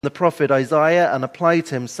the prophet Isaiah and applied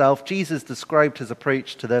to himself, Jesus described his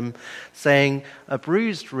approach to them, saying, "A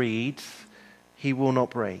bruised reed he will not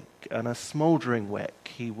break, and a smouldering wick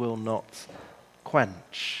he will not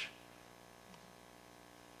quench."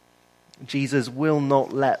 Jesus will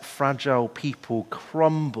not let fragile people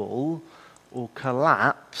crumble or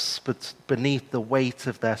collapse beneath the weight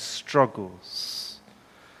of their struggles.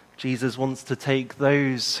 Jesus wants to take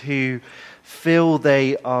those who feel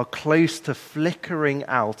they are close to flickering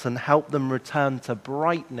out and help them return to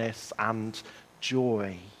brightness and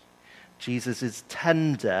joy. Jesus is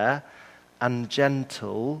tender and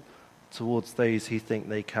gentle towards those who think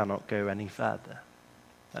they cannot go any further.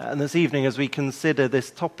 And this evening, as we consider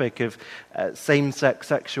this topic of same-sex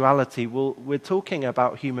sexuality, we're talking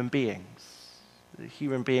about human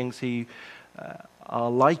beings who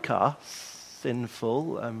are like us,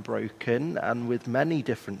 sinful and broken and with many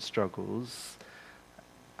different struggles.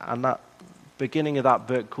 And that beginning of that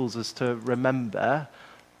book calls us to remember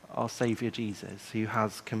our Saviour Jesus, who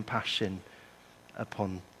has compassion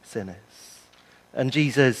upon sinners. And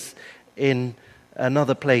Jesus, in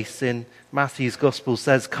another place in Matthew's Gospel,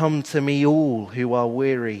 says, "Come to me all who are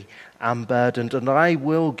weary and burdened, and I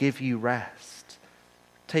will give you rest.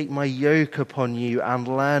 Take my yoke upon you and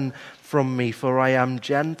learn from me, for I am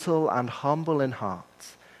gentle and humble in heart,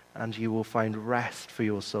 and you will find rest for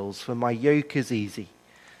your souls. For my yoke is easy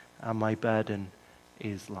and my burden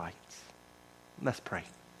is light." Let's pray.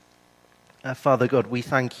 Father God, we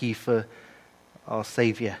thank you for our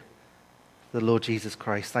Saviour, the Lord Jesus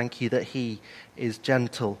Christ. Thank you that he is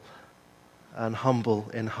gentle and humble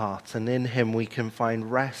in heart, and in him we can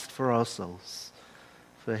find rest for our souls.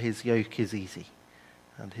 For his yoke is easy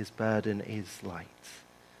and his burden is light.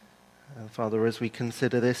 And Father, as we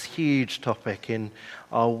consider this huge topic in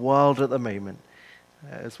our world at the moment,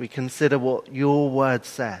 as we consider what your word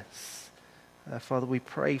says, Father, we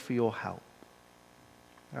pray for your help.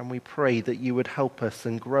 And we pray that you would help us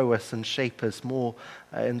and grow us and shape us more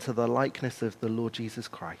into the likeness of the Lord Jesus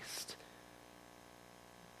Christ,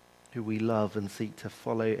 who we love and seek to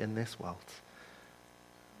follow in this world.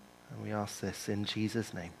 And we ask this in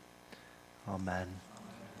Jesus' name. Amen.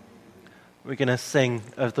 We're going to sing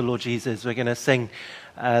of the Lord Jesus. We're going to sing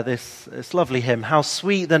this lovely hymn, "How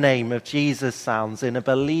Sweet the Name of Jesus Sounds in a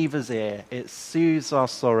Believer's Ear. It soothes our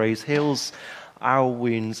sorrows, heals our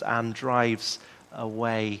wounds, and drives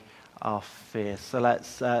away our fear." So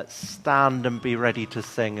let's stand and be ready to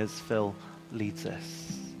sing as Phil leads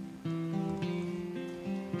us.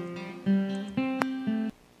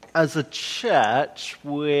 As a church,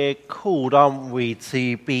 we're called, aren't we,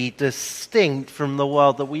 to be distinct from the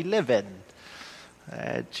world that we live in.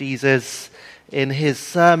 Jesus, in his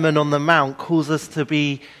Sermon on the Mount, calls us to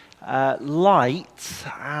be light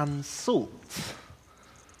and salt.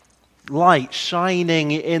 Light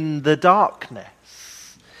shining in the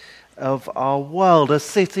darkness of our world, a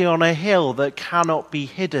city on a hill that cannot be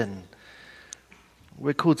hidden.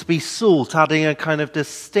 We're called to be salt, adding a kind of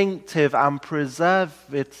distinctive and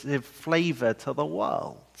preservative flavour to the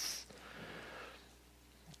world.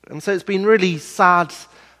 And so it's been really sad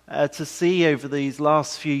to see over these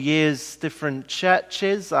last few years different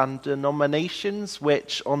churches and denominations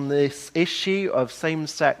which on this issue of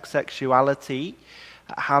same-sex sexuality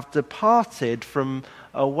have departed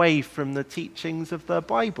away from the teachings of the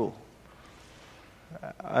Bible.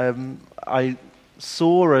 I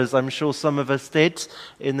saw, as I'm sure some of us did,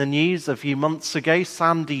 in the news a few months ago,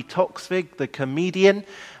 Sandy Toksvig, the comedian,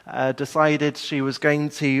 decided she was going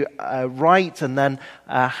to write and then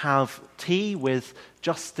have tea with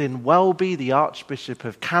Justin Welby, the Archbishop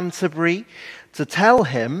of Canterbury, to tell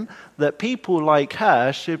him that people like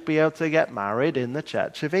her should be able to get married in the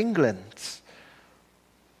Church of England.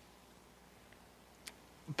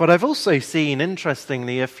 But I've also seen,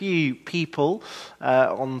 interestingly, a few people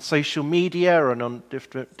on social media and on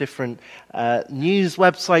different news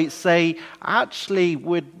websites say, actually,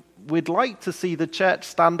 we'd like to see the church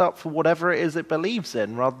stand up for whatever it is it believes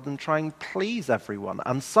in, rather than try and please everyone.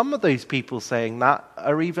 And some of those people saying that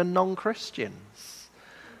are even non-Christians,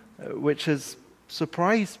 which has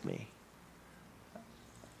surprised me.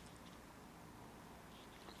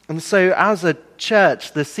 And so as a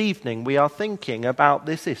church this evening, we are thinking about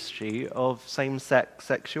this issue of same-sex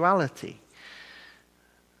sexuality.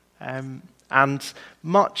 And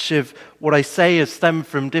much of what I say has stemmed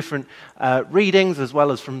from different readings, as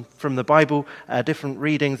well as from the Bible, different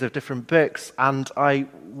readings of different books. And I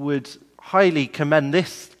would highly commend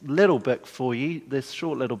this little book for you, this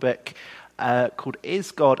short little book called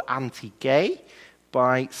Is God Anti-Gay?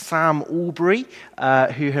 By Sam Albury,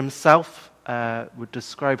 who himself would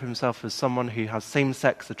describe himself as someone who has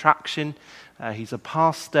same-sex attraction. He's a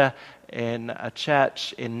pastor in a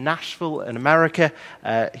church in Nashville in America.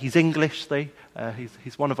 He's English, though.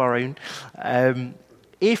 He's one of our own.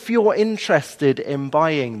 If you're interested in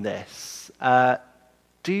buying this,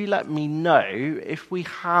 do let me know. If we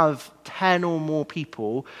have 10 or more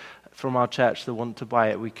people from our church that want to buy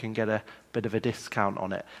it, we can get a bit of a discount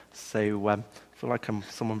on it. So I feel like I'm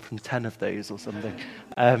someone from 10 of those or something.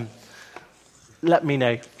 Let me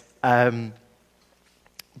know.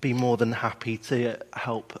 Be more than happy to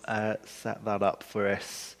help set that up for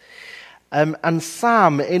us. And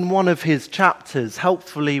Sam, in one of his chapters,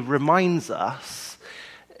 helpfully reminds us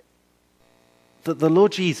that the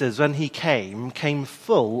Lord Jesus, when he came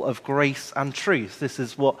full of grace and truth. This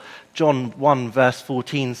is what John 1 verse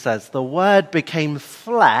 14 says. The Word became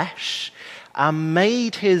flesh and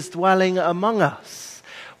made his dwelling among us.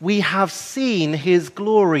 We have seen his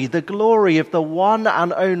glory, the glory of the one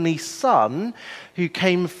and only Son who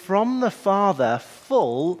came from the Father,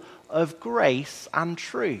 full of grace and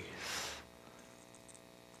truth.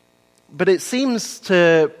 But it seems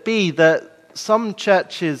to be that some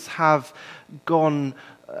churches have gone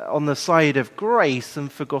on the side of grace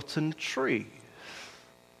and forgotten truth.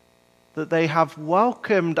 That they have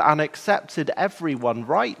welcomed and accepted everyone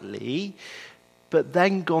rightly, but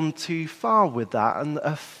then gone too far with that and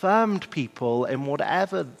affirmed people in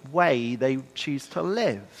whatever way they choose to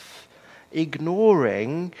live,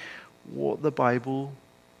 ignoring what the Bible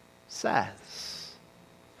says.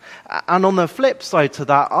 And on the flip side to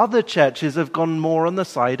that, other churches have gone more on the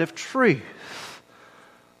side of truth.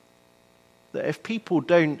 That if people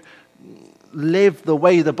don't live the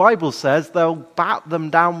way the Bible says, they'll bat them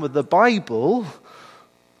down with the Bible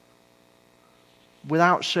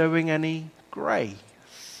without showing any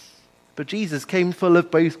grace. But Jesus came full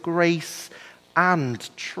of both grace and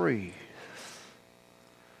truth.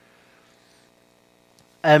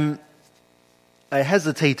 I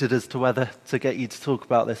hesitated as to whether to get you to talk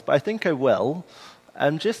about this, but I think I will.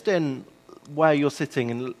 Just in where you're sitting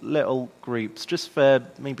in little groups, just for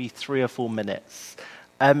maybe 3 or 4 minutes,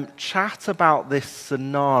 chat about this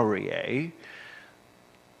scenario.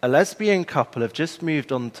 A lesbian couple have just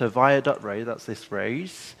moved on to Viaduct Road, that's this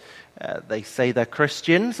road. They say they're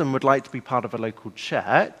Christians and would like to be part of a local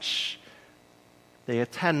church. They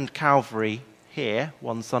attend Calvary here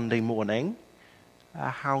one Sunday morning.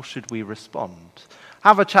 How should we respond?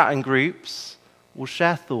 Have a chat in groups. We'll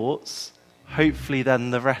share thoughts. Hopefully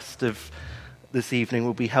then the rest of this evening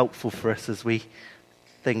will be helpful for us as we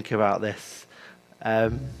think about this.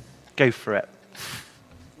 Go for it.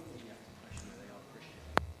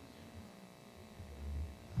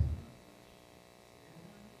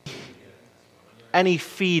 Any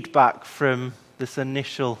feedback from this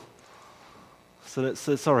initial... So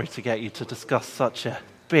sorry to get you to discuss such a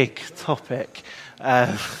big topic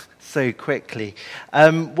so quickly.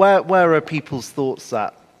 Where are people's thoughts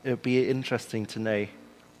at? It would be interesting to know.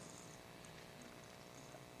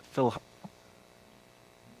 Phil,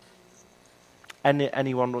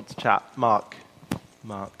 anyone want to chat? Mark,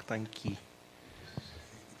 thank you.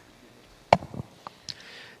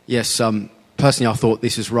 Yes, personally I thought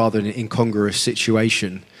this is rather an incongruous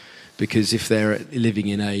situation, because if they're living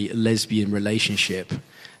in a lesbian relationship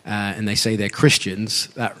and they say they're Christians,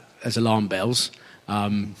 that has alarm bells.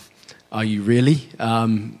 Are you really?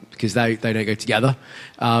 Because they don't go together.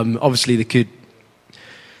 Obviously,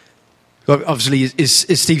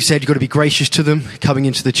 as Steve said, you've got to be gracious to them coming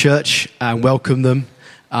into the church and welcome them,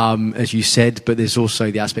 as you said. But there's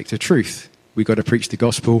also the aspect of truth. We've got to preach the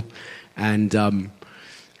gospel, and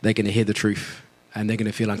they're going to hear the truth, and they're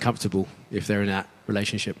going to feel uncomfortable if they're in that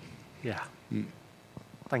relationship. Yeah.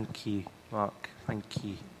 Thank you, Mark. Thank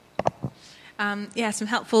you. Some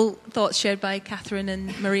helpful thoughts shared by Catherine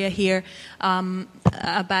and Maria here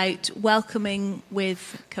about welcoming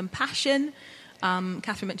with compassion.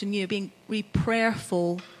 Catherine mentioned, being really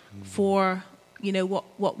prayerful for,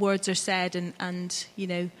 what words are said and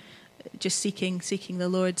just seeking the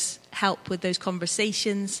Lord's help with those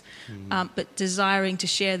conversations, but desiring to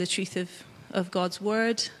share the truth of God's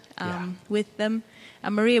word with them.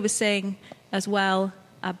 And Maria was saying as well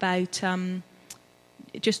about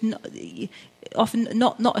just often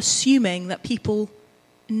not assuming that people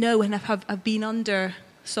know and have been under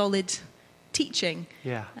solid teaching.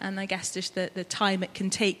 Yeah. And I guess just the time it can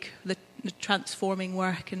take, the transforming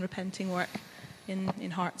work and repenting work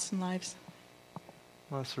in hearts and lives.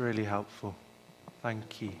 That's really helpful.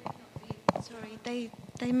 Thank you. Sorry,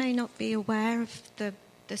 they may not be aware of the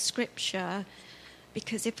scripture,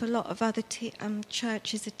 because if a lot of other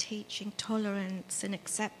churches are teaching tolerance and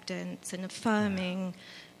acceptance and affirming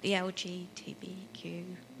the LGBTQ,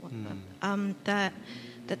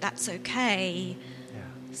 that's okay. Yeah.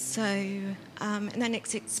 So, and then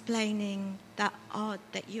it's explaining that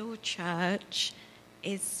your church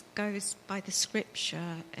goes by the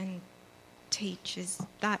scripture and teaches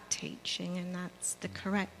that teaching, and that's the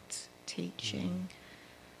correct teaching.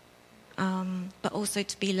 But also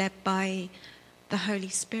to be led by the Holy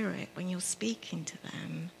Spirit when you're speaking to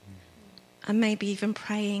them, and maybe even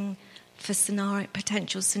praying for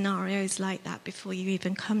potential scenarios like that before you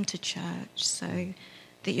even come to church, so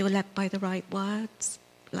that you're led by the right words,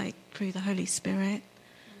 like through the Holy Spirit.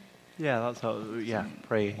 Yeah, that's how. Yeah,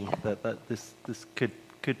 praying that this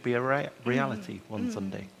could be a reality one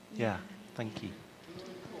Sunday. Yeah, thank you.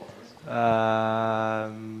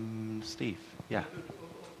 Steve. Yeah.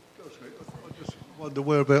 I just wonder,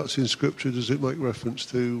 whereabouts in Scripture does it make reference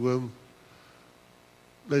to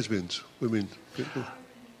lesbians, women, people?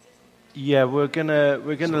 Yeah, we're gonna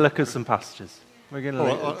look at some passages. We're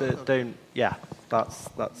gonna Yeah, that's.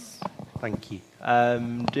 Thank you.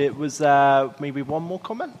 It was maybe one more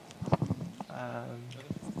comment.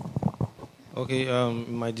 Okay.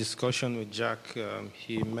 In my discussion with Jack,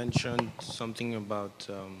 he mentioned something about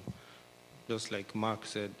just like Mark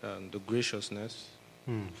said, the graciousness,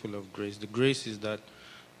 full of grace. The grace is that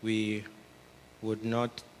we would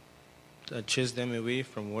not chase them away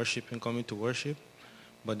from worship and coming to worship.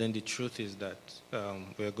 But then the truth is that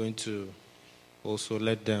we are going to also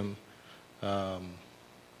let them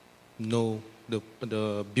know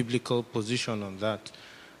the biblical position on that.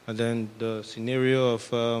 And then the scenario of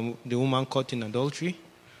the woman caught in adultery,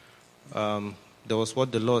 there was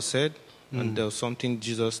what the law said, and there was something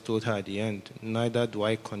Jesus told her at the end. Neither do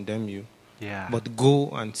I condemn you, but go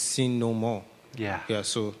and sin no more. Yeah. Yeah,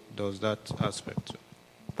 so there was that aspect too.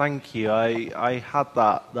 Thank you. I had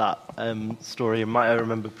that story. I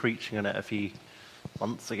remember preaching on it a few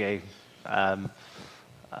months ago.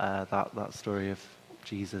 That story of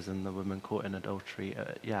Jesus and the woman caught in adultery.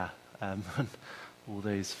 And all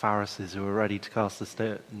those Pharisees who were ready to cast the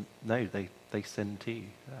stone. No, they sinned too.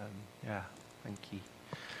 Thank you.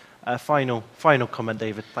 Final comment,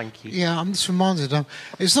 David. Thank you. Yeah, I'm just reminded.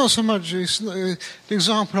 It's not so much. The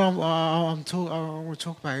example I want to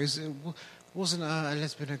talk about wasn't a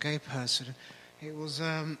lesbian or gay person. It was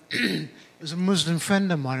it was a Muslim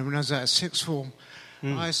friend of mine when I was at sixth form.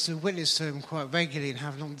 I used to witness to him quite regularly and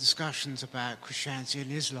have long discussions about Christianity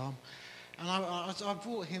and Islam. And I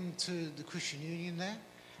brought him to the Christian Union there,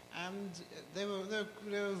 and they were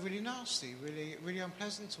really nasty, really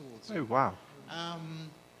unpleasant towards him. Oh wow!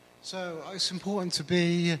 So it's important to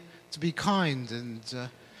be kind and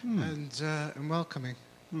welcoming.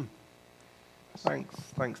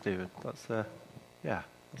 Thanks, David. That's a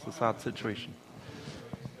sad situation.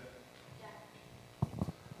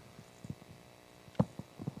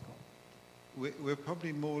 We're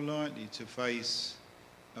probably more likely to face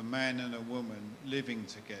a man and a woman living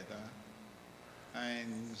together,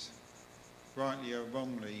 and rightly or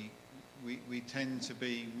wrongly, we tend to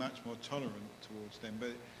be much more tolerant towards them.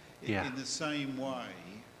 But in the same way,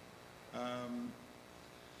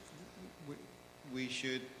 we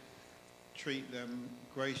should treat them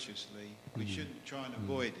graciously. We shouldn't try and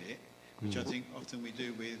avoid it, which I think often we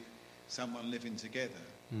do with someone living together.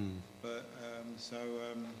 But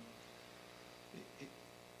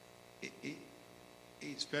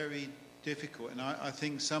it's very difficult, and I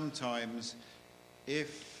think sometimes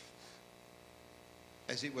if,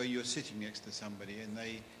 as it were, you're sitting next to somebody and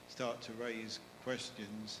they start to raise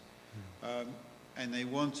questions and they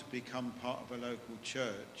want to become part of a local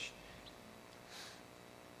church,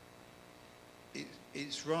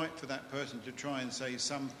 it's right for that person to try and say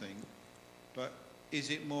something, but is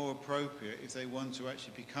it more appropriate if they want to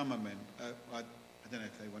actually become a member? I don't know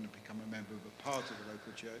if they want to become a member of a part of the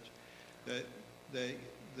local church, that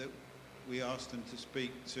we ask them to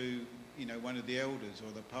speak to, one of the elders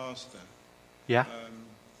or the pastor. Yeah.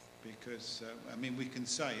 Because we can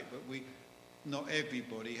say it, but not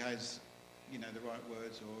everybody has, the right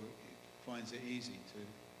words or finds it easy to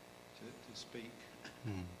speak.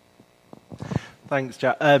 Thanks,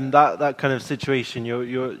 Jack. That kind of situation,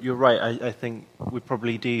 you're right. I think we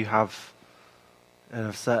probably do have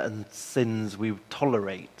certain sins we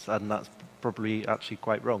tolerate, and that's probably actually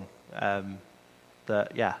quite wrong.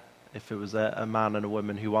 If it was a man and a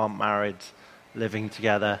woman who aren't married, living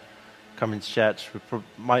together, coming to church, we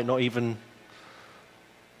might not even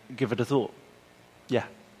give it a thought. Yeah.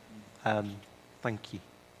 Thank you.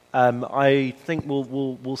 I think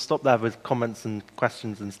we'll stop there with comments and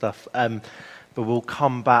questions and stuff. But we'll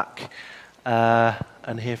come back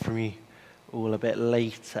and hear from you all a bit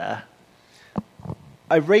later.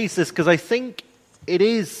 I raise this because I think it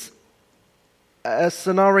is a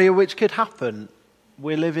scenario which could happen.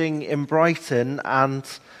 We're living in Brighton, and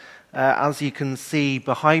as you can see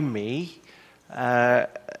behind me,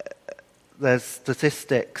 there's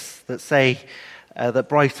statistics that say that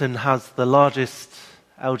Brighton has the largest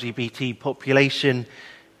LGBT population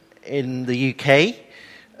in the UK.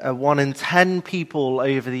 1 in 10 people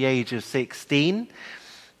over the age of 16,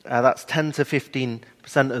 that's 10 to 15%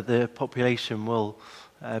 of the population will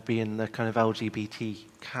be in the kind of LGBT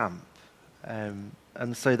camp. And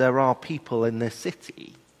so there are people in this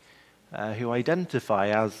city who identify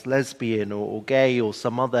as lesbian or gay or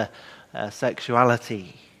some other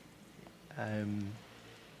sexuality.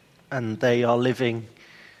 And they are living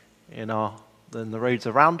in the roads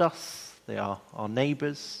around us. They are our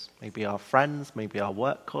neighbours, maybe our friends, maybe our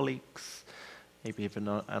work colleagues, maybe even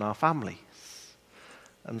in our families.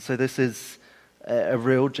 And so this is a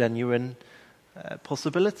real, genuine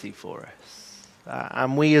possibility for us.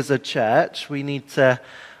 And we as a church, we need to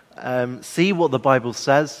see what the Bible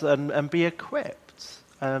says and be equipped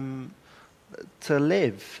to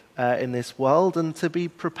live in this world and to be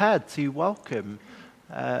prepared to welcome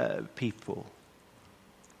people,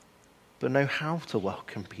 but know how to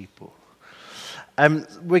welcome people.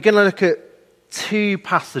 We're going to look at 2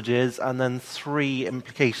 passages and then 3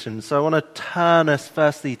 implications. So I want to turn us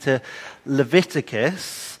firstly to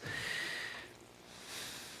Leviticus.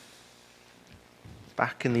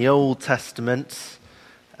 Back in the Old Testament,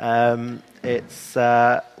 it's,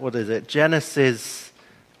 Genesis,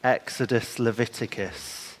 Exodus,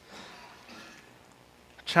 Leviticus.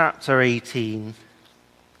 Chapter 18.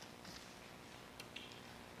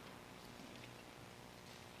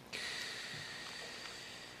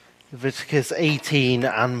 Leviticus 18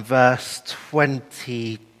 and verse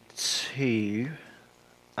 22,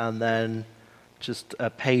 and then just a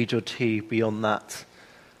page or 2 beyond that,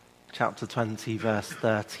 chapter 20, verse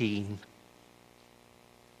 13.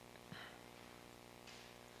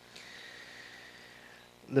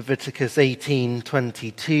 Leviticus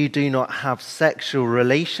 18:22, do not have sexual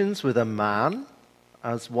relations with a man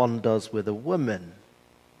as one does with a woman.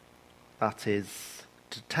 That is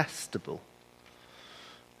detestable.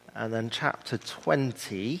 And then chapter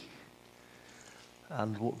 20,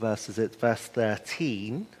 and what verse is it? Verse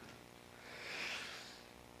 13.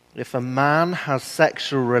 If a man has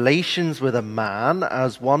sexual relations with a man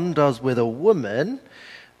as one does with a woman,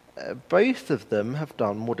 both of them have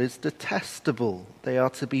done what is detestable. They are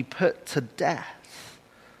to be put to death.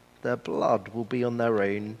 Their blood will be on their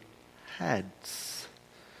own heads.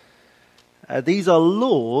 These are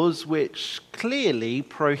laws which clearly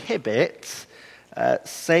prohibit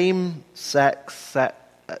same-sex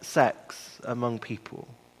sex among people.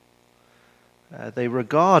 They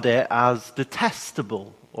regard it as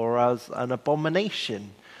detestable or as an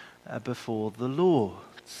abomination before the Lord.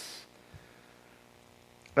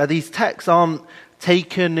 These texts aren't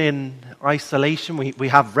taken in isolation. We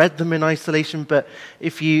have read them in isolation, but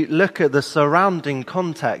if you look at the surrounding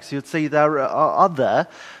context, you'd see there are other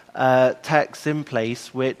texts in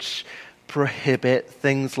place which prohibit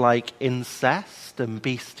things like incest and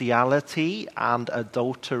bestiality and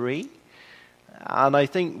adultery. And I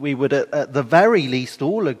think we would at the very least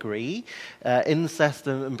all agree incest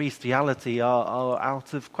and bestiality are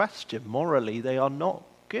out of question. Morally, they are not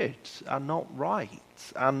good and not right.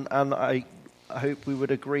 And I hope we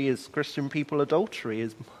would agree as Christian people adultery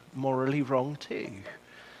is morally wrong too.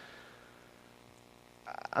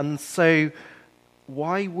 And so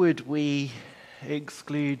why would we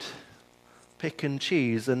pick and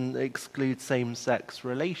choose and exclude same-sex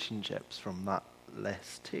relationships from that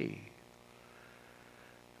list too?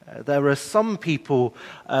 There are some people,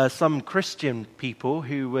 some Christian people,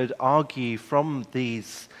 who would argue from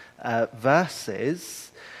these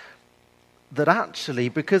verses that actually,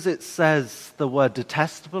 because it says the word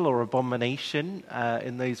detestable or abomination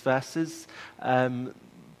in those verses, that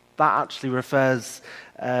actually refers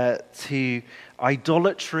to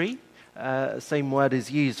idolatry. Same word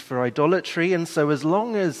is used for idolatry, and so as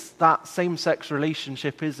long as that same-sex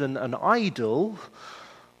relationship isn't an idol,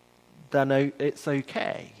 then it's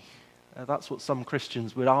okay. That's what some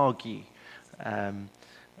Christians would argue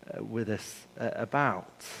with us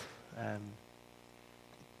about.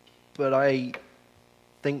 But I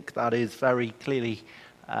think that is very clearly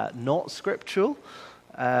not scriptural,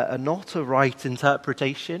 not a right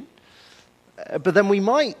interpretation. But then we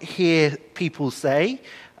might hear people say,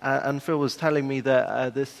 and Phil was telling me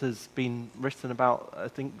that this has been written about, I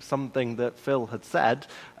think, something that Phil had said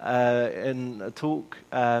in a talk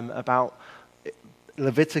about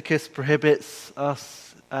Leviticus prohibits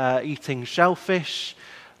us eating shellfish,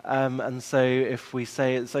 And so if we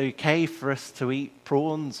say it's okay for us to eat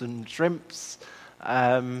prawns and shrimps,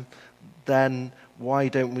 then why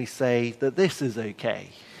don't we say that this is okay?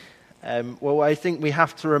 Well, I think we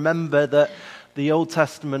have to remember that the Old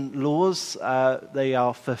Testament laws, they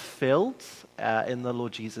are fulfilled in the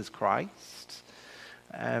Lord Jesus Christ.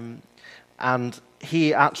 And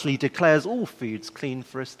he actually declares all foods clean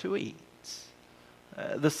for us to eat.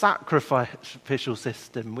 The sacrificial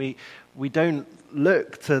system, we don't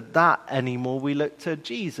look to that anymore. We look to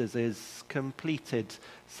Jesus' completed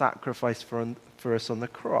sacrifice for us on the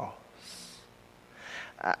cross.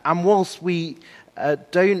 And whilst we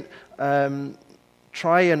don't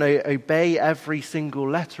try and obey every single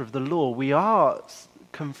letter of the law, we are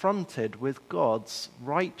confronted with God's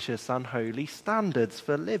righteous and holy standards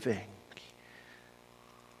for living.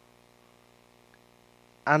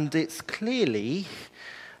 And it's clearly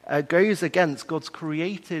goes against God's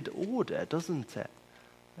created order, doesn't it?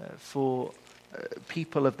 For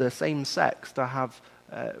people of the same sex to have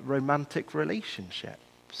romantic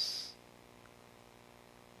relationships.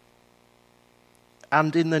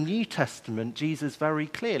 And in the New Testament, Jesus very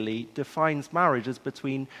clearly defines marriage as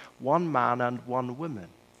between one man and one woman.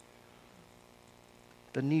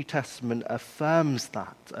 The New Testament affirms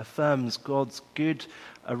that, affirms God's good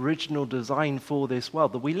original design for this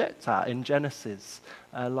world that we looked at in Genesis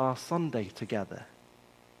last Sunday together.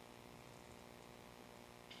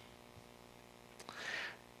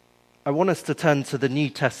 I want us to turn to the New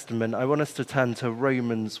Testament. I want us to turn to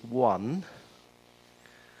Romans 1,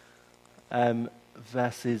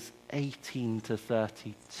 verses 18 to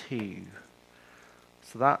 32.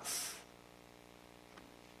 So that's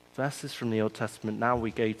verses from the Old Testament. Now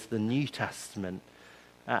we go to the New Testament,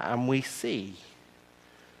 and we see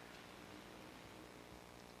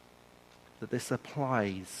that this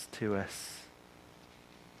applies to us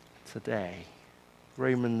today.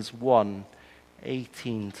 Romans 1,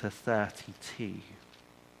 18 to 32.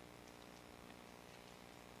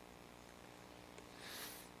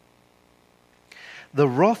 The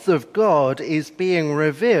wrath of God is being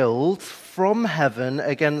revealed from heaven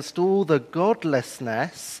against all the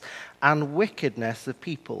godlessness and wickedness of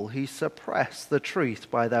people who suppress the truth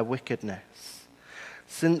by their wickedness.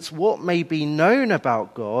 Since what may be known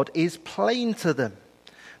about God is plain to them,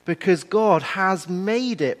 because God has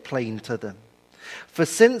made it plain to them. For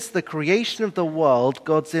since the creation of the world,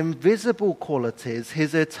 God's invisible qualities,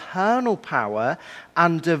 his eternal power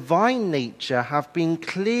and divine nature have been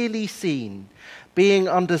clearly seen, being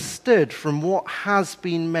understood from what has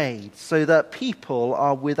been made, so that people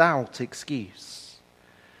are without excuse.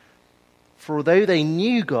 For although they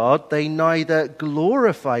knew God, they neither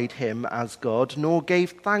glorified him as God nor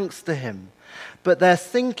gave thanks to him. But their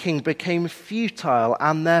thinking became futile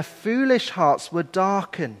and their foolish hearts were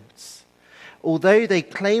darkened. Although they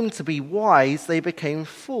claimed to be wise, they became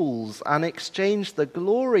fools and exchanged the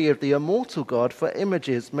glory of the immortal God for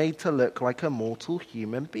images made to look like a mortal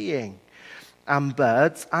human being, and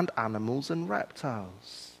birds and animals and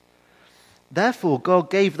reptiles. Therefore,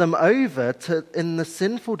 God gave them over in the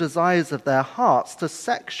sinful desires of their hearts to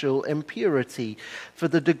sexual impurity, for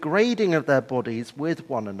the degrading of their bodies with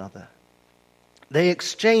one another. They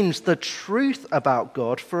exchanged the truth about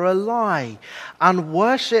God for a lie, and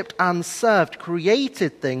worshipped and served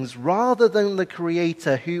created things rather than the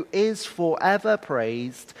Creator, who is forever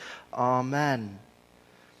praised. Amen.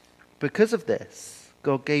 Because of this,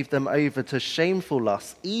 God gave them over to shameful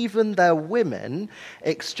lusts. Even their women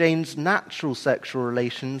exchanged natural sexual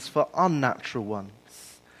relations for unnatural ones.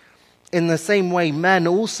 In the same way, men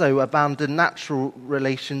also abandoned natural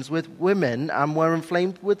relations with women and were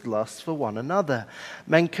inflamed with lust for one another.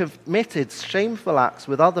 Men committed shameful acts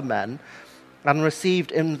with other men and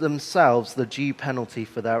received in themselves the due penalty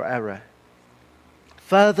for their error.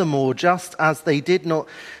 Furthermore, just as they did not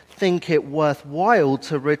think it worthwhile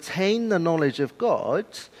to retain the knowledge of God,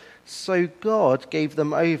 so God gave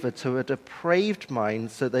them over to a depraved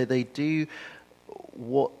mind so that they do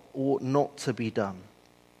what ought not to be done.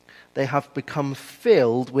 They have become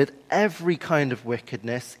filled with every kind of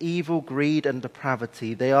wickedness, evil, greed, and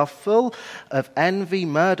depravity. They are full of envy,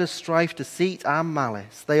 murder, strife, deceit, and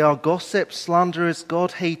malice. They are gossips, slanderers,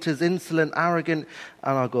 God-haters, insolent, arrogant,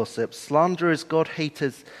 and are gossips. Slanderers,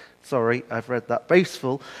 God-haters,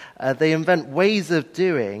 boastful. They invent ways of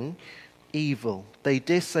doing evil. They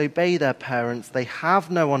disobey their parents. They have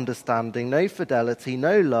no understanding, no fidelity,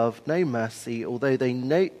 no love, no mercy, although they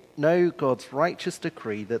know God's righteous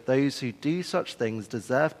decree that those who do such things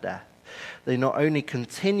deserve death. They not only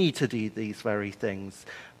continue to do these very things,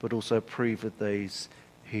 but also approve of those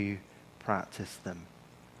who practice them.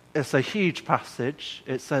 It's a huge passage.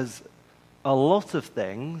 It says a lot of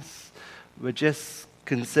things. We're just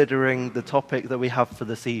considering the topic that we have for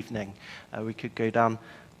this evening. We could go down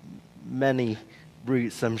many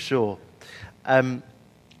routes, I'm sure.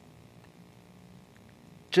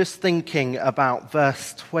 Just thinking about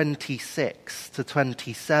verse 26 to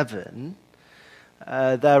 27,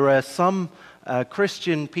 there are some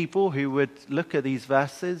Christian people who would look at these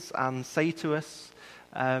verses and say to us,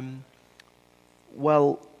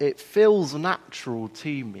 well, it feels natural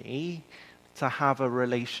to me to have a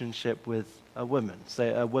relationship with a woman,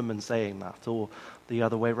 say a woman saying that, or the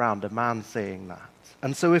other way around, a man saying that.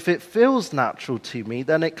 And so if it feels natural to me,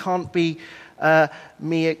 then it can't be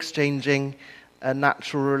me exchanging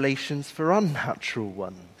natural relations for unnatural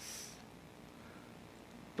ones.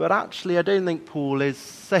 But actually, I don't think Paul is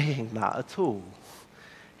saying that at all.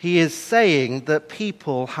 He is saying that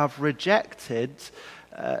people have rejected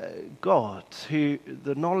God,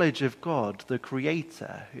 the knowledge of God, the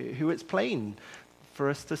Creator, who it's plain for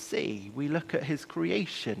us to see. We look at his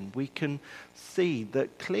creation, we can see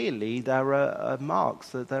that clearly there are marks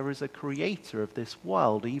that there is a creator of this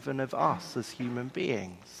world, even of us as human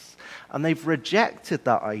beings. And they've rejected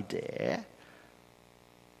that idea.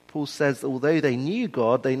 Paul says, although they knew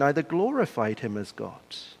God, they neither glorified him as God,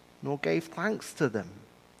 nor gave thanks to them.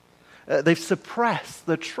 They've suppressed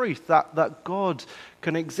the truth that God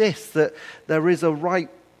can exist, that there is a right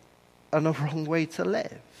and a wrong way to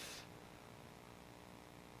live.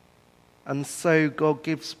 And so God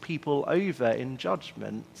gives people over in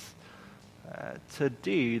judgment to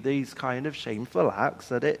do these kind of shameful acts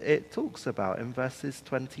that it talks about in verses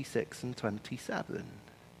 26 and 27.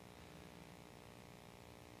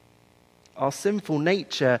 Our sinful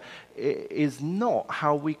nature is not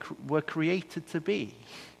how we were created to be.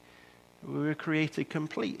 We were created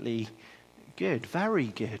completely good, very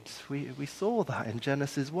good. We saw that in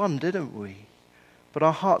Genesis 1, didn't we? But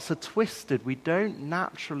our hearts are twisted. We don't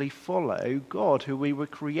naturally follow God, who we were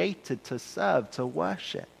created to serve, to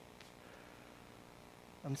worship.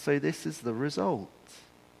 And so this is the result.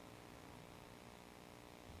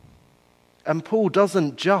 And Paul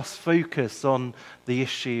doesn't just focus on the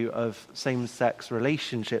issue of same-sex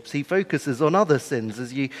relationships. He focuses on other sins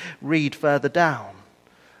as you read further down.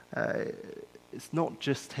 It's not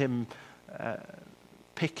just him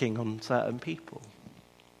picking on certain people.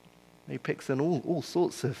 He picks on all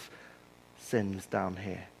sorts of sins down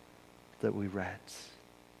here that we read.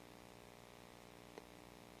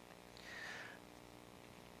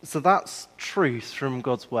 So that's truth from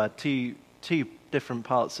God's word. Two different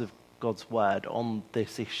parts of God's word on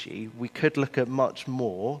this issue. We could look at much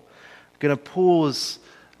more. I'm going to pause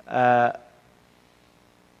to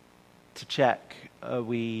check, are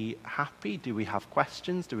we happy? Do we have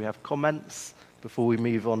questions? Do we have comments? Before we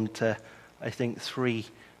move on to, I think, three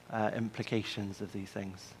implications of these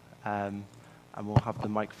things. And we'll have the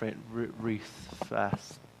microphone. Ruth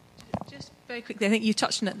first. Just very quickly, I think you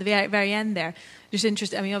touched on it at the very, very end there. Just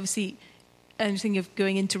interesting. I mean, obviously, I'm thinking of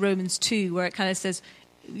going into Romans 2, where it kind of says,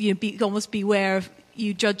 almost beware of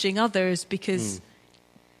you judging others because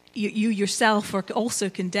you yourself are also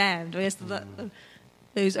condemned. I guess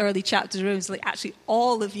those early chapters of Romans, like actually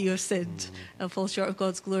all of you have sinned and fall short of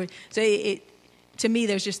God's glory. So to me,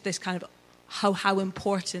 there's just this kind of how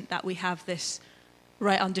important that we have this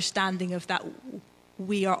right understanding of that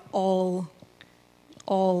we are all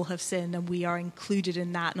have sinned and we are included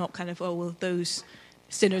in that, not kind of, those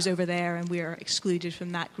sinners over there and we are excluded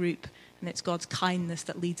from that group. And it's God's kindness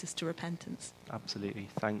that leads us to repentance. Absolutely.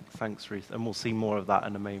 Thanks, Ruth. And we'll see more of that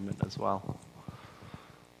in a moment as well.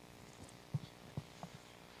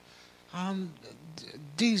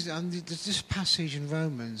 This passage in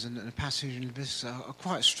Romans and the passage in Leviticus are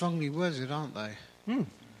quite strongly worded, aren't they?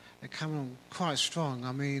 They come on quite strong.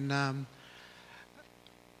 I mean,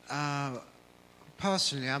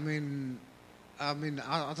 personally, I don't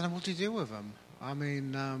know what to do with them. I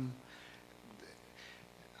mean,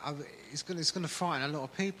 it's going to frighten a lot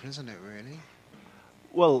of people, isn't it, really?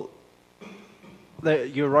 Well,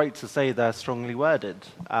 you're right to say they're strongly worded,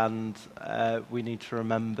 and we need to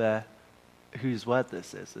remember whose word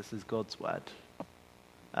this is. This is God's word.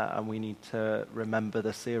 And we need to remember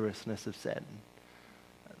the seriousness of sin,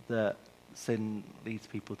 that sin leads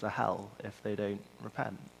people to hell if they don't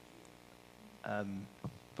repent.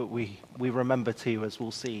 But we remember too, as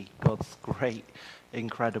we'll see, God's great,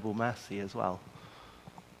 incredible mercy as well.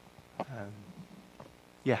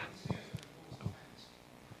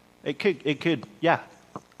 It could, yeah.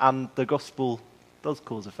 And the gospel does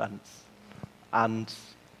cause offence. And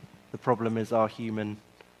the problem is our human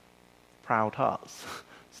proud hearts,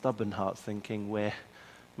 stubborn hearts, thinking we're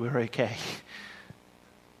okay.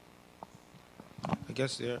 I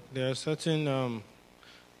guess there are certain,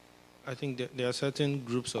 I think there are certain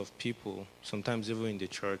groups of people, sometimes even in the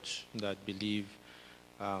church, that believe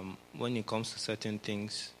when it comes to certain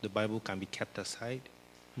things, the Bible can be kept aside,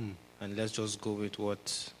 and let's just go with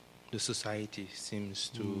what the society seems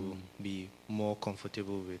to be more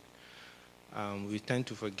comfortable with. We tend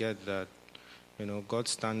to forget that, God's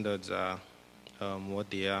standards are what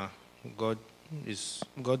they are. God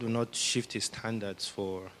will not shift his standards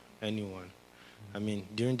for anyone. I mean,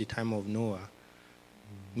 during the time of Noah,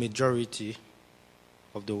 majority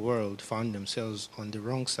of the world found themselves on the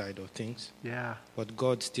wrong side of things. Yeah. But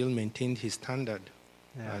God still maintained his standard,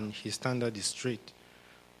 Yeah. and his standard is straight.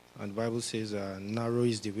 And the Bible says, narrow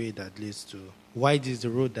is the way that leads to, wide is the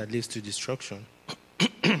road that leads to destruction.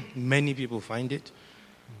 Many people find it,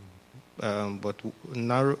 but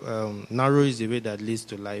narrow is the way that leads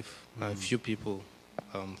to life. Few people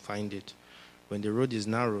find it. When the road is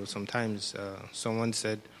narrow, sometimes someone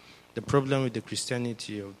said, the problem with the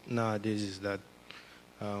Christianity of nowadays is that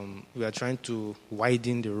we are trying to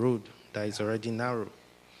widen the road that is already narrow.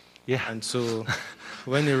 Yeah. And so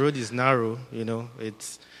when the road is narrow,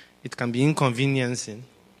 it can be inconveniencing,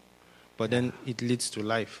 but then it leads to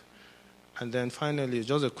life. And then finally,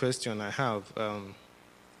 just a question I have,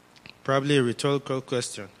 probably a rhetorical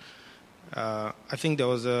question. I think there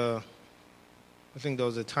was a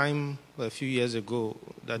time a few years ago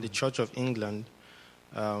that the Church of England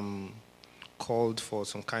called for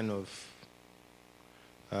some kind of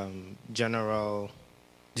general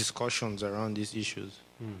discussions around these issues.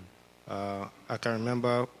 I can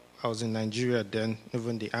remember I was in Nigeria then.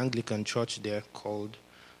 Even the Anglican Church there called,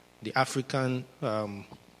 the African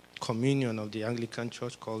Communion of the Anglican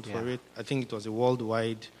Church called for it. I think it was a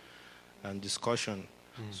worldwide discussion.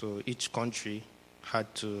 So each country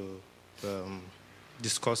had to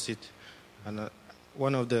discuss it. And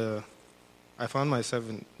I found myself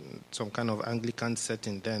in some kind of Anglican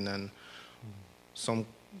setting then, and some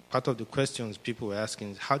part of the questions people were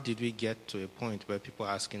asking is, how did we get to a point where people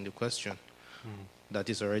are asking the question that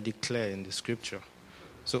is already clear in the scripture?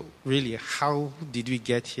 So really, how did we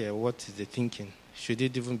get here? What is the thinking? Should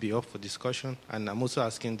it even be up for discussion? And I'm also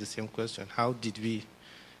asking the same question. How did we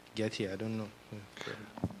get here? I don't know.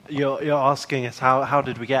 You're asking us how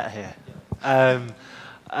did we get here? How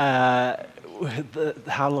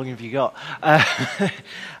long have you got?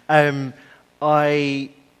 I've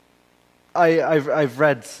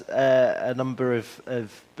read a number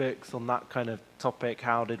of books on that kind of topic.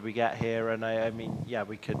 How did we get here? And I mean,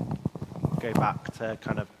 we could go back to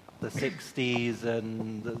kind of the 60s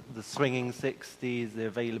and the swinging 60s, the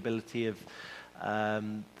availability of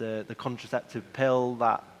the contraceptive pill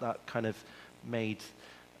that kind of made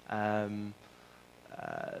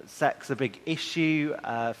sex a big issue,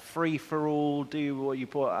 free for all, do what you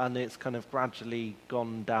put, and it's kind of gradually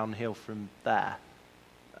gone downhill from there.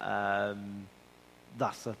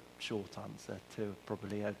 That's a short answer to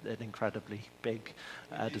probably an incredibly big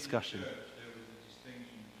discussion.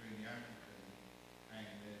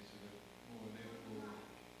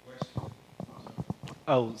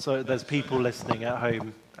 Oh, so there's people listening at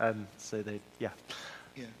home, so they,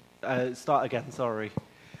 start again, sorry.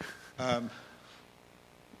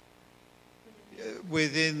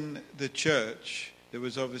 Within the church, there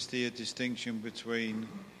was obviously a distinction between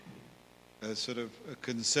a sort of a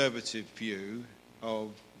conservative view of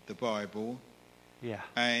the Bible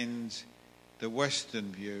and the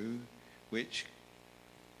Western view, which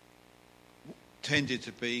tended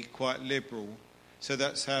to be quite liberal. So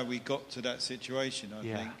that's how we got to that situation, I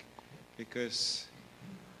think, because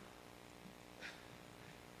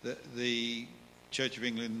the Church of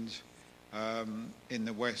England in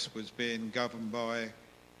the West was being governed by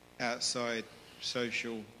outside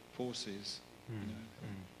social forces.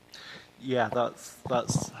 Yeah,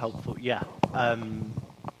 that's helpful. Yeah,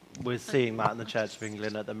 we're seeing that in the Church of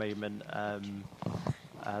England at the moment.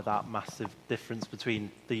 That massive difference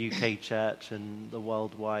between the UK Church and the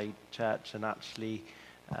worldwide Church, and actually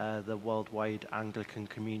the worldwide Anglican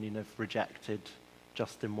Communion have rejected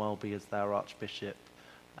Justin Welby as their Archbishop.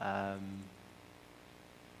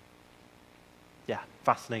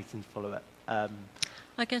 Fascinating to follow it.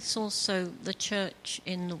 I guess also the church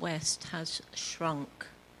in the West has shrunk,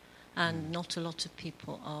 and not a lot of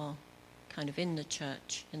people are kind of in the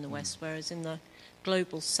church in the West, whereas in the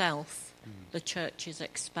global South, the church is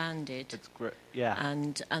expanded. It's great,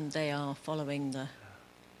 and they are following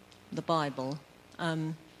the Bible.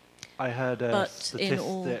 I heard a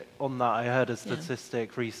statistic on that. I heard a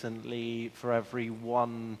statistic recently: for every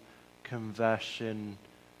one conversion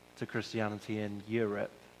to Christianity in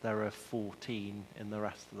Europe, there are 14 in the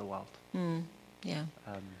rest of the world.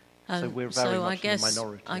 So we're very so much in the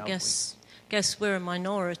minority, I aren't guess we're a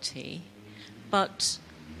minority, but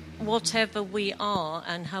whatever we are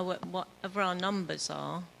and whatever our numbers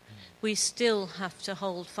are, we still have to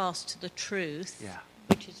hold fast to the truth,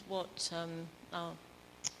 which is what our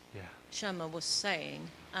Shema was saying.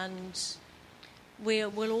 And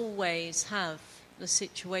we'll always have the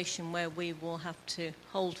situation where we will have to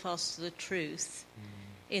hold fast to the truth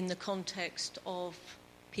in the context of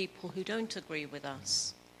people who don't agree with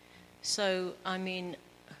us. So, I mean,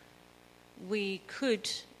 we could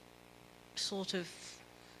sort of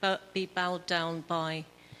be bowed down by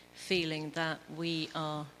feeling that we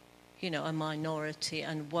are, a minority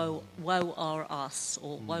and woe are us,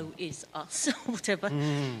 or woe is us, or whatever.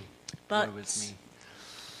 But woe is me.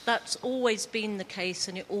 That's always been the case,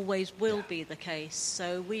 and it always will be the case.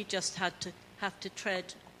 So we just have to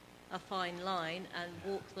tread a fine line and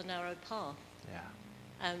walk the narrow path. Yeah.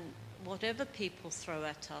 And whatever people throw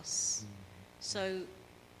at us. So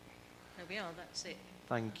there we are, that's it.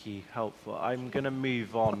 Thank you, helpful. I'm going to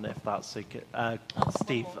move on if that's okay.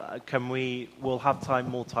 Steve, we'll have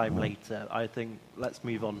more time later. I think let's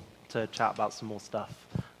move on to chat about some more stuff.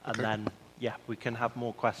 And then, we can have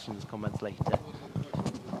more questions, comments later.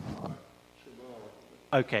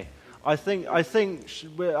 Okay. I think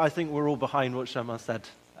we're all behind what Shema said.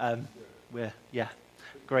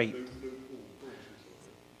 Great.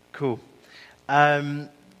 Cool.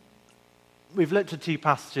 We've looked at two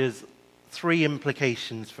passages, 3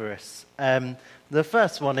 implications for us. The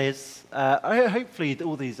first one is, hopefully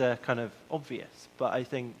all these are kind of obvious, but I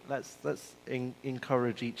think let's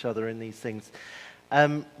encourage each other in these things.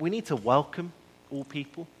 We need to welcome all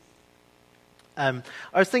people. I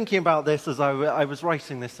was thinking about this as I was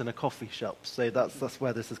writing this in a coffee shop, so that's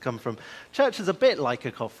where this has come from. Church is a bit like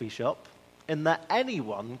a coffee shop in that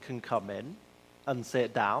anyone can come in and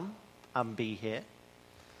sit down and be here.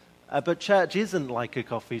 But church isn't like a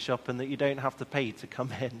coffee shop in that you don't have to pay to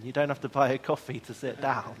come in. You don't have to buy a coffee to sit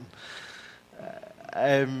down.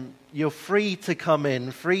 You're free to come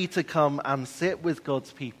in, free to come and sit with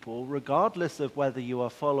God's people, regardless of whether you are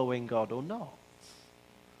following God or not.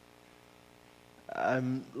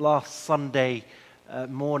 Last Sunday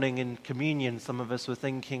morning in communion, some of us were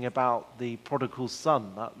thinking about the prodigal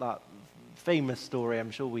son, that famous story.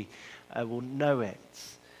 I'm sure we will know it.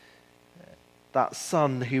 That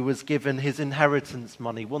son who was given his inheritance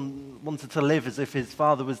money, wanted to live as if his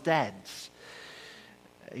father was dead.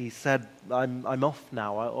 He said, I'm off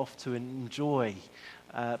now, I'm off to enjoy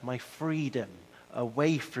my freedom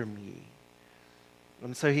away from you.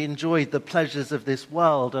 And so he enjoyed the pleasures of this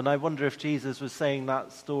world. And I wonder if Jesus was saying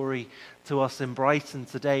that story to us in Brighton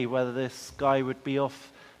today, whether this guy would be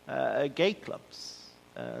off at gay clubs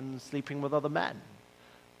and sleeping with other men.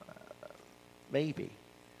 Maybe.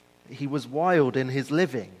 He was wild in his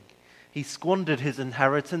living. He squandered his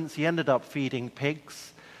inheritance. He ended up feeding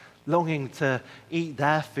pigs, longing to eat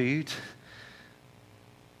their food.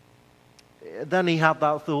 Then he had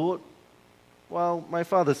that thought, well, my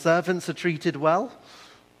father's servants are treated well.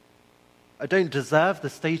 I don't deserve the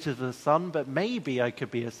status of a son, but maybe I could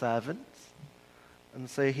be a servant. And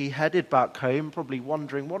so he headed back home, probably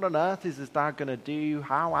wondering, what on earth is his dad going to do?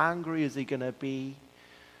 How angry is he going to be?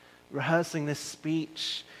 Rehearsing this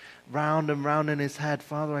speech round and round in his head,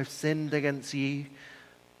 Father, I've sinned against you.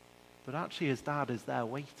 But actually his dad is there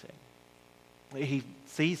waiting. He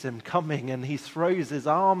sees him coming and he throws his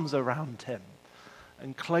arms around him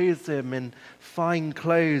and clothes him in fine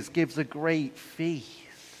clothes, gives a great feast.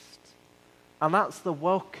 And that's the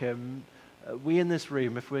welcome we in this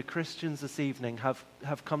room, if we're Christians this evening, have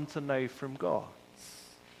come to know from God.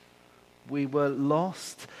 We were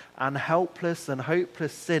lost and helpless and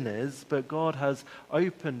hopeless sinners, but God has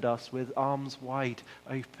opened us with arms wide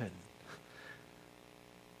open.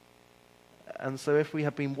 And so if we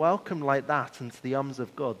have been welcomed like that into the arms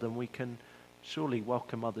of God, then we can surely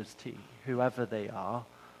welcome others too, whoever they are,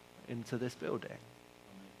 into this building.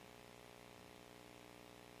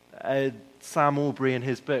 Sam Albury in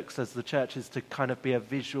his book says the church is to kind of be a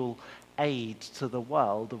visual aid to the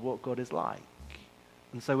world of what God is like.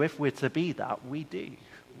 And so if we're to be that, we do.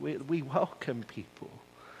 We welcome people,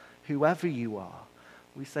 whoever you are.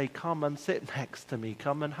 We say, come and sit next to me.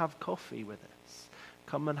 Come and have coffee with us.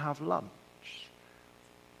 Come and have lunch.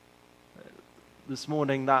 This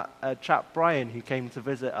morning, that chap Brian who came to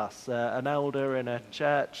visit us, an elder in a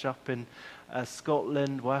church up in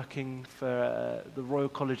Scotland, working for the Royal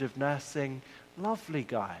College of Nursing, lovely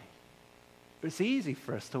guy. It's easy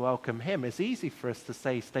for us to welcome him. It's easy for us to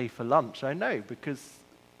say, stay for lunch. I know, because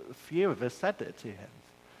a few of us said it to him.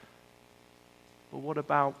 But what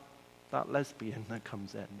about that lesbian that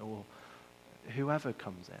comes in, or whoever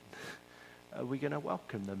comes in, are we going to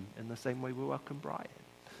welcome them in the same way we welcome Brian?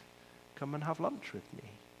 Come and have lunch with me.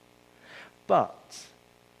 But,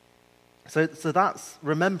 so that's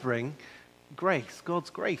remembering grace, God's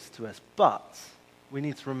grace to us. But we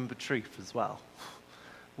need to remember truth as well.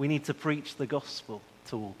 We need to preach the gospel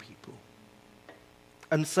to all people.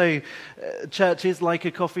 And so church is like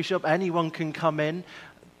a coffee shop. Anyone can come in,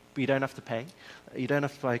 but you don't have to pay. You don't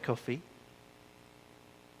have to buy coffee.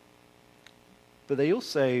 But they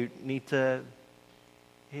also need to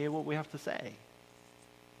hear what we have to say.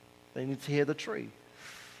 They need to hear the truth.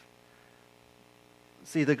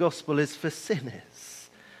 See, the gospel is for sinners.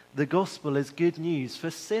 The gospel is good news for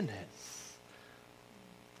sinners.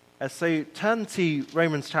 So turn to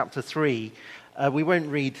Romans chapter 3. We won't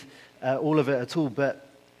read all of it at all, but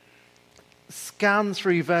scan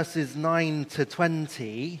through verses 9 to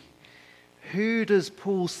 20. Who does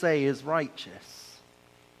Paul say is righteous?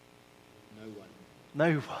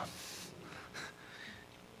 No one.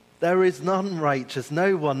 There is none righteous,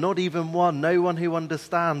 no one, not even one, no one who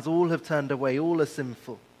understands. All have turned away, all are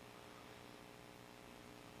sinful.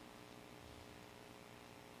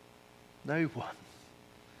 No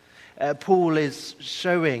one. Paul is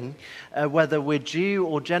showing whether we're Jew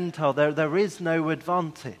or Gentile, there is no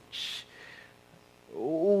advantage.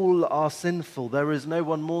 All are sinful. There is no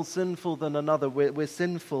one more sinful than another. We're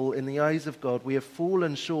sinful in the eyes of God. We have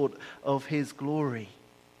fallen short of his glory.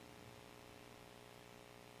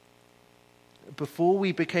 Before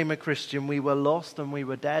we became a Christian, we were lost and we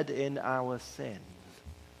were dead in our sin.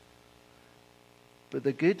 But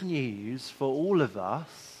the good news for all of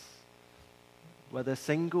us, whether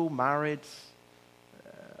single, married,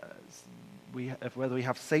 whether we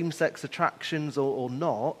have same-sex attractions or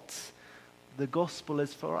not, the gospel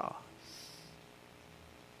is for us.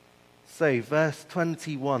 So, verse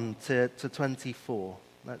 21 to 24,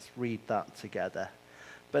 let's read that together.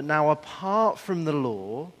 But now, apart from the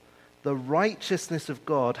law, the righteousness of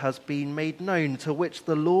God has been made known, to which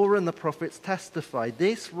the law and the prophets testify.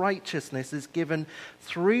 This righteousness is given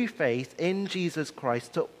through faith in Jesus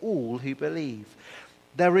Christ to all who believe.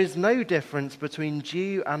 There is no difference between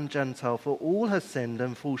Jew and Gentile, for all have sinned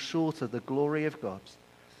and fall short of the glory of God.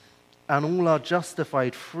 And all are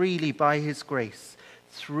justified freely by his grace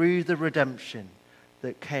through the redemption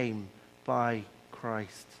that came by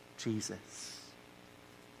Christ Jesus.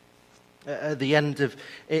 At the end of,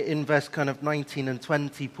 in verse kind of 19 and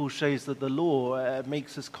 20, Paul shows that the law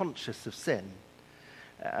makes us conscious of sin.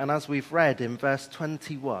 And as we've read in verse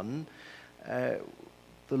 21, the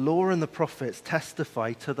law and the prophets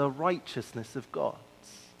testify to the righteousness of God.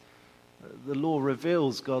 The law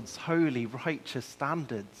reveals God's holy, righteous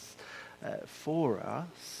standards for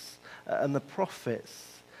us. And the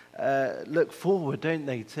prophets look forward, don't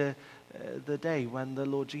they, to the day when the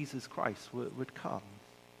Lord Jesus Christ would come,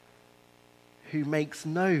 who makes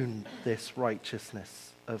known this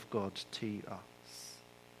righteousness of God to us,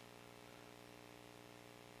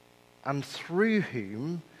 and through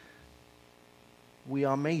whom we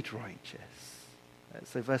are made righteous.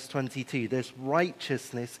 So verse 22, this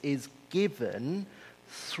righteousness is given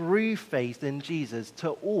through faith in Jesus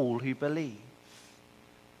to all who believe.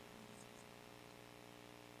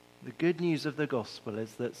 The good news of the gospel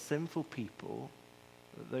is that sinful people,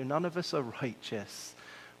 though none of us are righteous,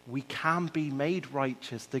 we can be made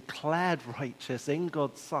righteous, declared righteous in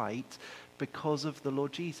God's sight because of the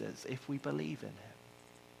Lord Jesus, if we believe in him.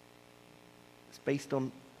 It's based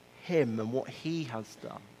on him and what he has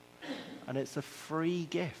done. And it's a free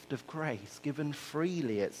gift of grace, given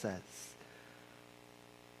freely, it says.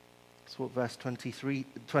 That's what verse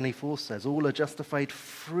 24 says. All are justified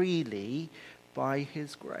freely by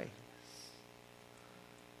his grace.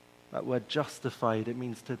 That word justified, it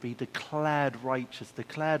means to be declared righteous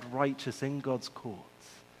in God's courts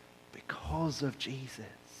because of Jesus.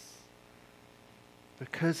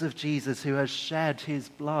 Because of Jesus, who has shed his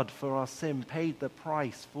blood for our sin, paid the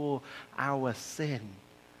price for our sin.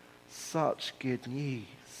 Such good news.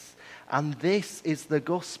 And this is the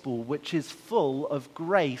gospel, which is full of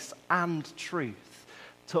grace and truth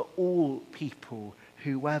to all people,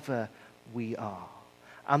 whoever we are.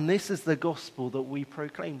 And this is the gospel that we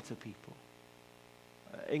proclaim to people,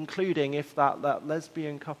 including if that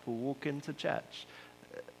lesbian couple walk into church,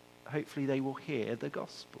 hopefully they will hear the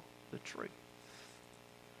gospel, the truth.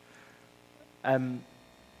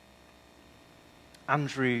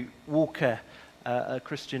 Andrew Walker, a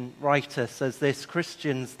Christian writer, says this: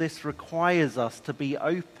 Christians, this requires us to be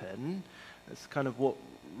open. That's kind of what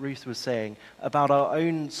Ruth was saying, about our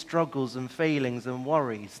own struggles and failings and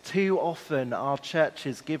worries. Too often our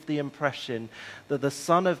churches give the impression that the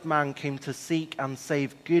Son of Man came to seek and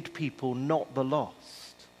save good people, not the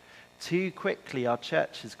lost. Too quickly our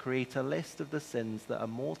churches create a list of the sins that are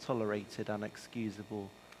more tolerated and excusable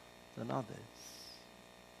than others.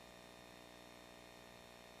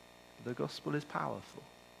 The gospel is powerful.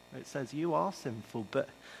 It says you are sinful, but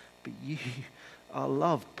you are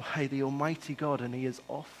loved by the Almighty God, and he is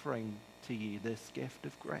offering to you this gift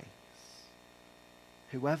of grace,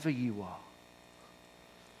 whoever you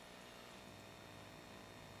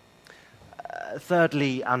are.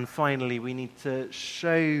 Thirdly and finally, we need to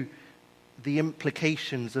show the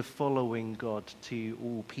implications of following God to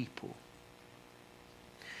all people.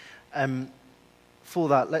 For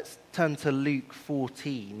that, let's turn to Luke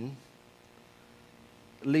 14.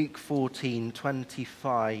 Luke 14,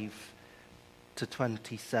 25 to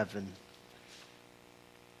 27.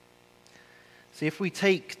 See, if we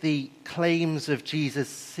take the claims of Jesus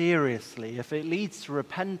seriously, if it leads to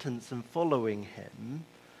repentance and following him,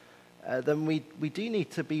 then we do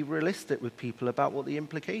need to be realistic with people about what the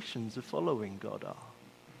implications of following God are.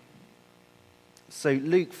 So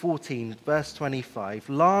Luke 14, verse 25,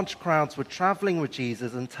 large crowds were traveling with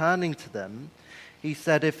Jesus, and turning to them, he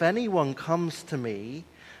said, if anyone comes to me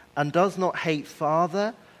and does not hate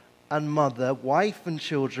father and mother, wife and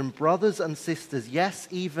children, brothers and sisters, yes,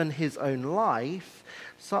 even his own life,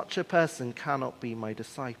 such a person cannot be my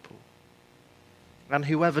disciple. And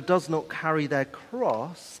whoever does not carry their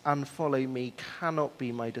cross and follow me cannot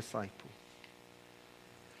be my disciple.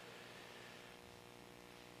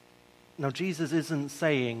 Now, Jesus isn't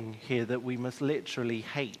saying here that we must literally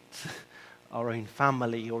hate our own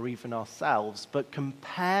family or even ourselves, but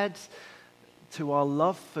compared to our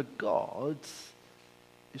love for God,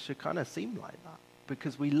 it should kind of seem like that,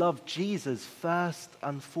 because we love Jesus first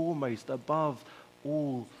and foremost above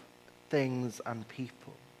all things and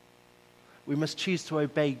people. We must choose to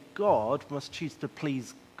obey God, must choose to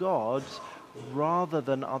please God rather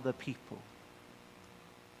than other people.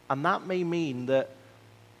 And that may mean that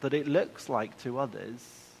it looks like to others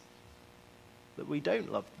that we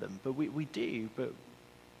don't love them, but we do, but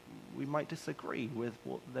we might disagree with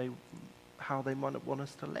how they might want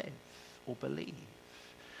us to live or believe.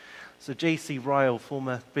 So J.C. Ryle,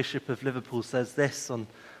 former Bishop of Liverpool, says this on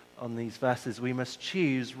these verses: we must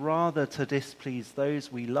choose rather to displease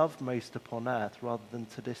those we love most upon earth rather than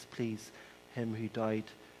to displease him who died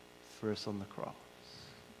for us on the cross.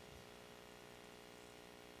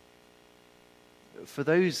 For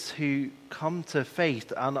those who come to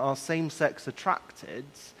faith and are same-sex attracted,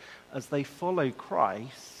 as they follow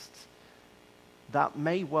Christ, that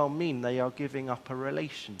may well mean they are giving up a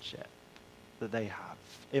relationship that they have.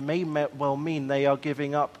 It may well mean they are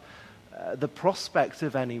giving up the prospect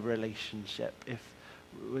of any relationship if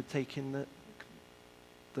we're taking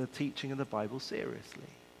the teaching of the Bible seriously.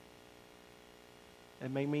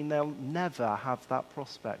 It may mean they'll never have that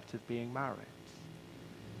prospect of being married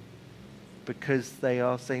because they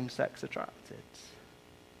are same-sex attracted.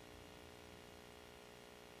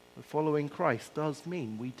 But following Christ does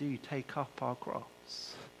mean we do take up our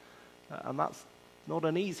cross. And that's not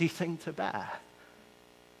an easy thing to bear.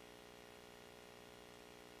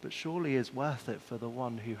 But surely is worth it for the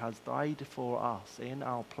one who has died for us in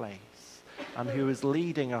our place and who is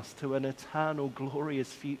leading us to an eternal,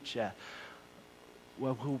 glorious future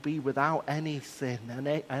where we'll be without any sin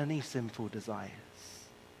and any sinful desires.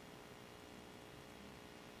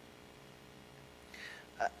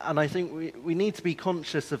 And I think we need to be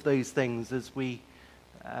conscious of those things as we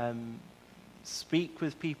speak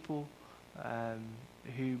with people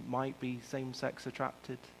who might be same-sex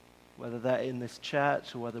attracted, whether they're in this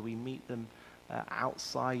church or whether we meet them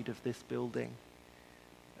outside of this building.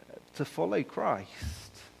 To follow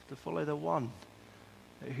Christ, to follow the one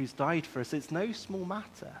who's died for us, it's no small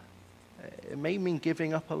matter. It may mean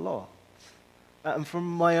giving up a lot. And from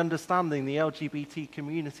my understanding, the LGBT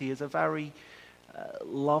community is a very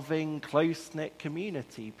loving, close-knit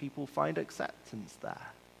community. People find acceptance there.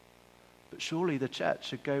 But surely the church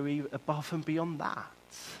should go above and beyond that.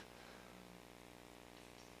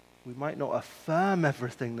 We might not affirm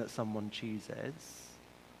everything that someone chooses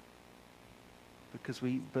because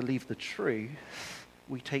we believe the truth.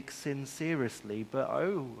 We take sin seriously, but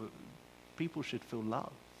people should feel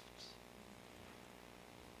loved.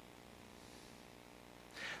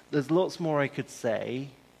 There's lots more I could say.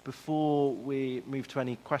 Before we move to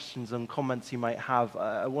any questions and comments you might have,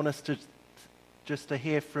 I want us to just to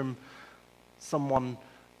hear from someone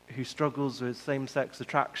who struggles with same-sex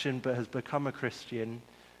attraction but has become a Christian,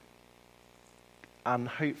 and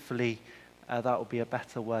hopefully that would be a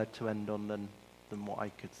better word to end on than what I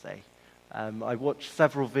could say. I watched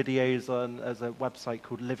several videos as a website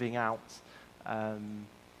called Living Out.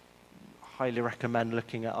 Highly recommend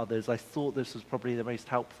looking at others. I thought this was probably the most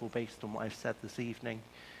helpful based on what I've said this evening.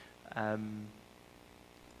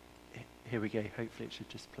 Here we go. Hopefully it should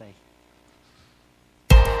just play.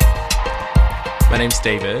 My name's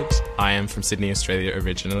David. I am from Sydney, Australia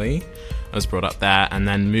originally. I was brought up there and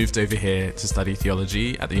then moved over here to study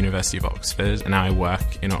theology at the University of Oxford. And now I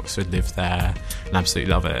work in Oxford, live there, and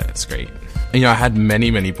absolutely love it. It's great. And, I had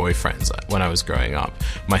many, many boyfriends when I was growing up.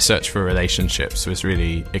 My search for relationships was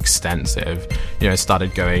really extensive. I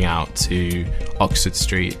started going out to Oxford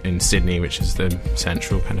Street in Sydney, which is the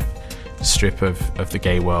central kind of strip of the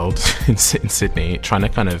gay world in Sydney, trying to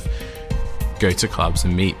kind of go to clubs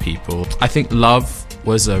and meet people. I think love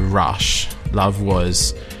was a rush. Love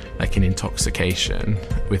was like an intoxication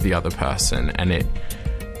with the other person, and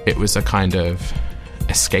it was a kind of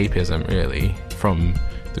escapism really from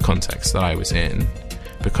the context that I was in,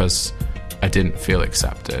 because I didn't feel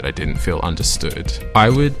accepted, I didn't feel understood. I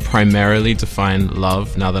would primarily define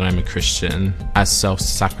love, now that I'm a Christian, as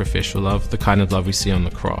self-sacrificial love, the kind of love we see on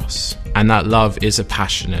the cross. And that love is a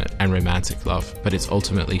passionate and romantic love, but it's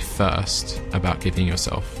ultimately first about giving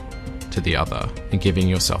yourself to the other and giving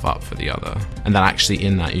yourself up for the other. And that actually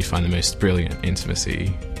in that you find the most brilliant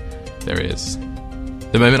intimacy there is.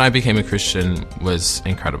 The moment I became a Christian was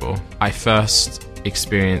incredible. I first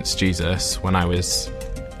experienced Jesus when I was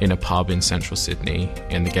in a pub in central Sydney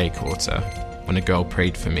in the gay quarter, when a girl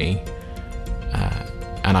prayed for me,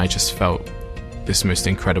 and I just felt this most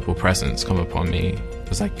incredible presence come upon me. It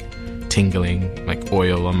was like tingling, like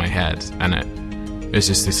oil on my head, and it was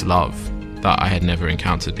just this love that I had never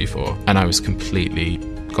encountered before, and I was completely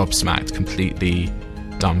gobsmacked, completely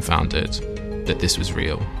dumbfounded that this was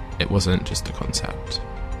real. It wasn't just a concept.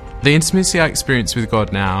 The intimacy I experience with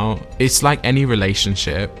God now, it's like any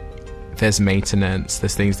relationship. There's maintenance,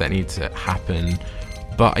 there's things that need to happen.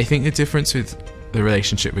 But I think the difference with the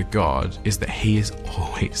relationship with God is that He is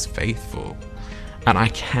always faithful. And I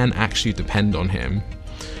can actually depend on Him.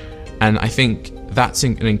 And I think that's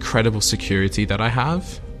an incredible security that I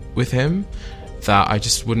have with Him, that I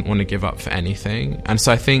just wouldn't want to give up for anything. And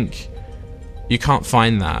so I think you can't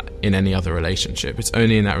find that in any other relationship. It's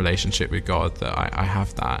only in that relationship with God that I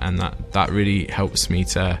have that. And that really helps me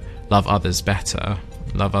to love others better,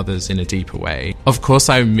 love others in a deeper way. Of course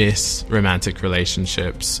I miss romantic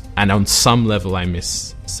relationships, and on some level I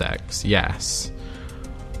miss sex, yes.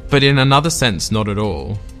 But in another sense, not at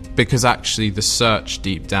all. Because actually the search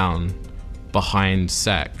deep down behind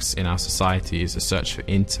sex in our society is a search for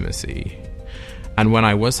intimacy. And when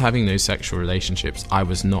I was having those sexual relationships, I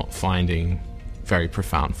was not finding very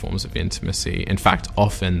profound forms of intimacy. In fact,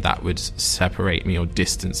 often that would separate me or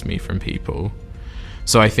distance me from people.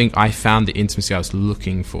 So I think I found the intimacy I was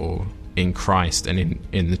looking for in Christ and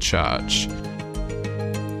in the church.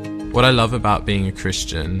 What I love about being a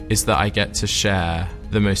Christian is that I get to share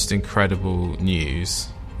the most incredible news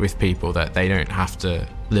with people, that they don't have to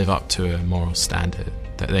live up to a moral standard,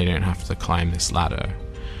 that they don't have to climb this ladder.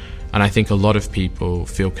 And I think a lot of people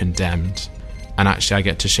feel condemned, and actually I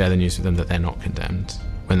get to share the news with them that they're not condemned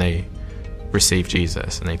when they receive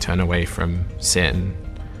Jesus and they turn away from sin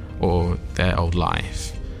or their old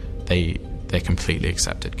life. They're completely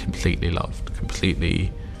accepted, completely loved,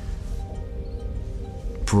 completely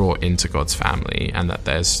brought into God's family, and that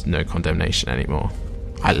there's no condemnation anymore.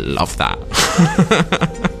 I love that.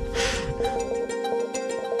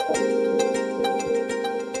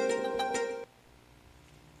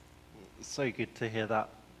 So good to hear that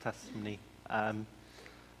testimony.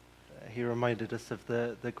 He reminded us of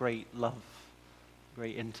the great love,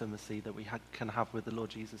 great intimacy that we can have with the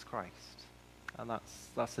Lord Jesus Christ. And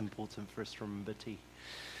that's important for us to remember too.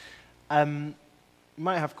 You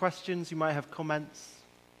might have questions, you might have comments.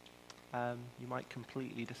 You might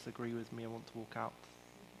completely disagree with me and want to walk out.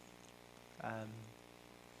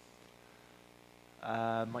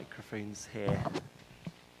 Microphones here.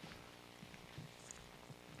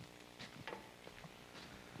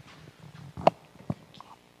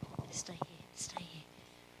 Stay here.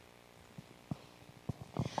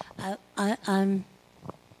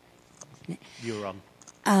 You're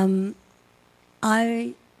on.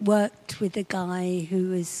 I worked with a guy who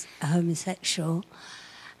was a homosexual,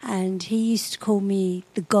 and he used to call me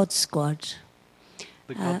the God Squad.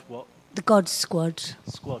 The God what? The God Squad.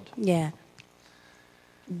 Squad? Yeah.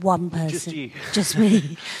 One person. Just you. Just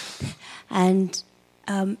me. And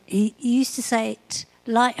he used to say it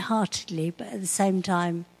light-heartedly, but at the same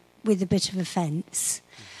time with a bit of offence.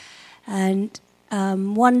 And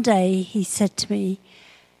one day he said to me,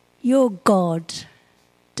 your God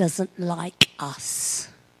doesn't like us.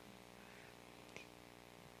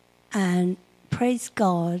 And praise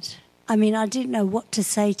God. I mean, I didn't know what to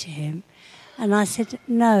say to him. And I said,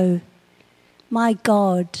 no, my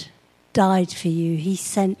God died for you. He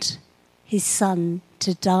sent his son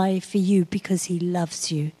to die for you because he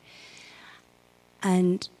loves you.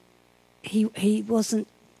 And he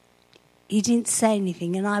didn't say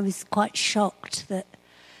anything. And I was quite shocked that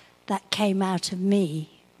that came out of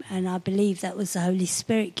me. And I believe that was the Holy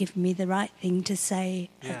Spirit giving me the right thing to say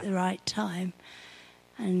at the right time.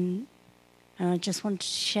 And I just wanted to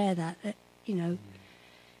share that, you know,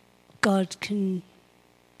 God can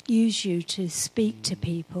use you to speak to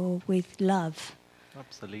people with love.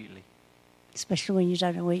 Absolutely. Especially when you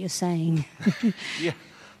don't know what you're saying. Yeah.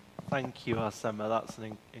 Thank you, Arsema. That's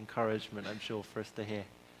an encouragement, I'm sure, for us to hear.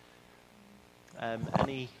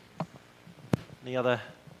 Any other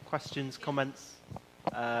questions, comments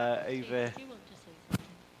over?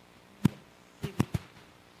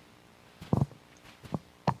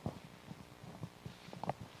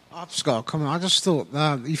 I've just got a comment. I just thought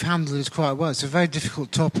that you've handled it quite well. It's a very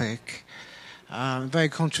difficult topic, very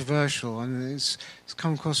controversial, and it's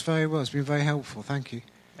come across very well. It's been very helpful. Thank you.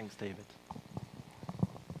 Thanks, David.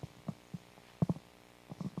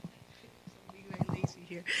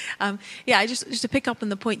 Yeah, just to pick up on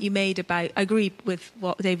the point you made about, I agree with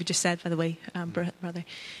what David just said, by the way, brother.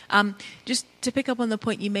 Just to pick up on the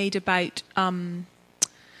point you made about, and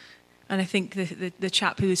I think the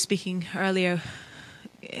chap who was speaking earlier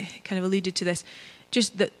kind of alluded to this,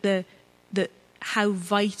 just the how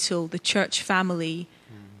vital the church family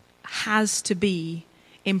has to be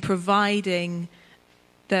in providing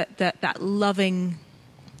that loving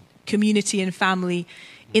community and family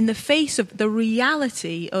in the face of the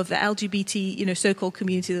reality of the LGBT, so-called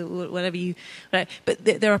community, whatever you, right? But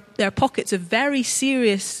there are pockets of very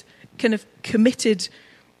serious, kind of committed,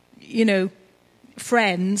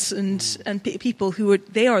 friends and people who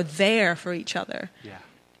they are there for each other. Yeah.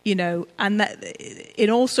 And that in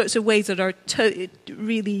all sorts of ways that are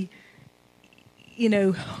really,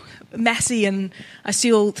 messy. And I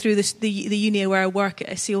see all through the uni where I work,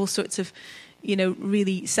 I see all sorts of,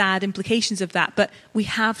 really sad implications of that. But we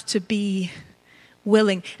have to be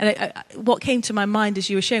willing. And what came to my mind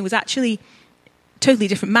as you were sharing was actually totally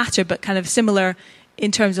different matter, but kind of similar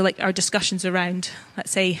in terms of like our discussions around,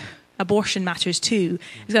 let's say, abortion matters too.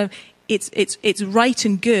 So it's right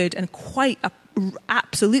and good and quite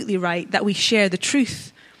absolutely right that we share the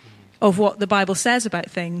truth of what the Bible says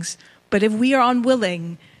about things. But if we are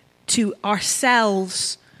unwilling to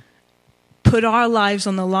ourselves put our lives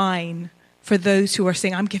on the line for those who are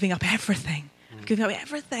saying, I'm giving up everything. I'm giving up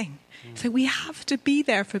everything. So we have to be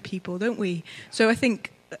there for people, don't we? So I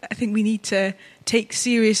think we need to take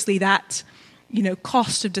seriously that,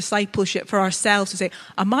 cost of discipleship for ourselves to say,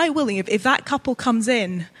 am I willing, if that couple comes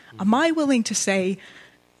in, am I willing to say,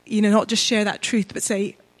 not just share that truth, but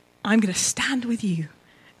say, I'm going to stand with you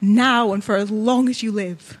now and for as long as you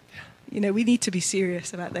live. We need to be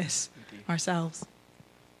serious about this ourselves.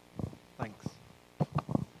 Thanks.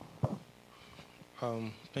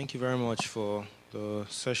 Thank you very much for the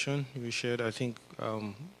session you shared. I think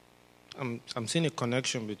I'm seeing a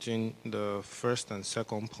connection between the first and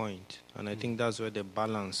second point, and I think that's where the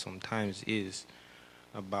balance sometimes is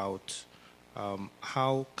about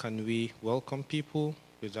how can we welcome people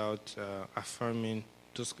without affirming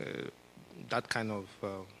just that kind of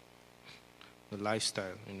the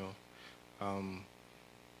lifestyle, and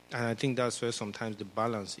I think that's where sometimes the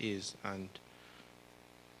balance is, and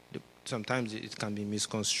sometimes it can be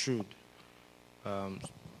misconstrued.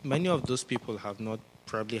 Many of those people have not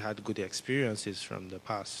probably had good experiences from the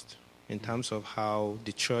past in terms of how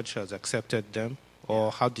the church has accepted them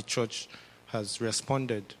or how the church has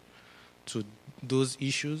responded to those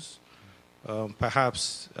issues.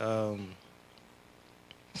 Perhaps the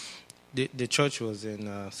church was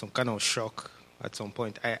in some kind of shock at some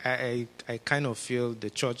point. I kind of feel the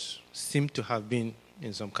church seemed to have been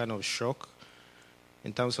in some kind of shock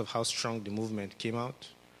in terms of how strong the movement came out,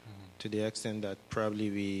 to the extent that probably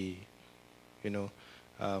we,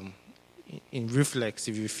 in reflex,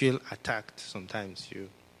 if you feel attacked sometimes, you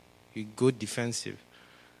go defensive.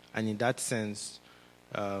 And in that sense,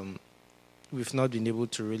 we've not been able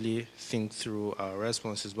to really think through our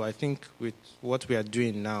responses. But I think with what we are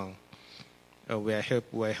doing now,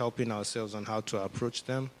 we're helping ourselves on how to approach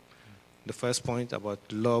them. The first point about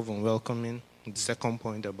love and welcoming, the second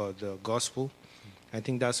point about the gospel. I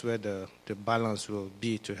think that's where the balance will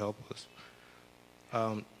be to help us.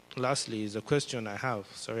 Lastly, is a question I have.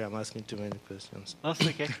 Sorry, I'm asking too many questions. That's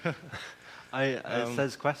okay. It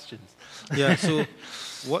says questions. Yeah. So,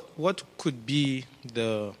 what could be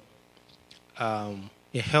a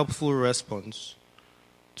helpful response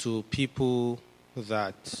to people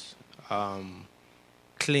that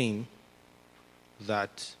claim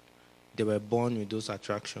that they were born with those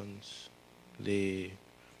attractions, they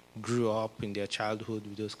grew up in their childhood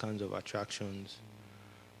with those kinds of attractions,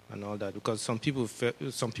 and all that? Because some people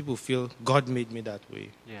feel God made me that way.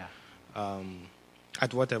 Yeah.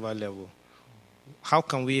 At whatever level, how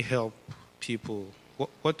can we help people?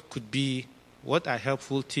 What are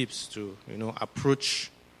helpful tips to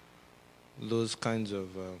approach those kinds of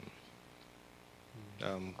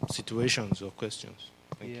situations or questions?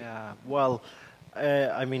 Thank you. Well,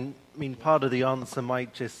 I mean, part of the answer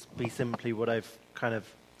might just be simply what I've kind of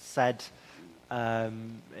said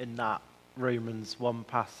in that Romans 1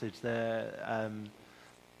 passage there.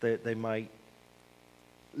 They might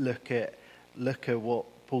look at what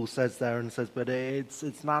Paul says there and says, but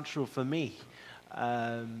it's natural for me.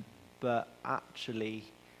 But actually,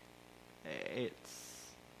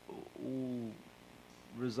 it's all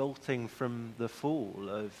resulting from the fall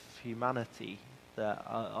of humanity, that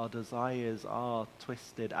our desires are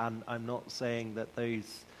twisted. And I'm not saying that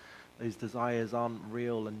those desires aren't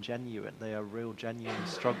real and genuine. They are real, genuine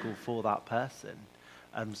struggle for that person.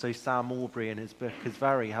 So Sam Aubrey in his book is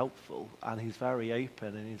very helpful, and he's very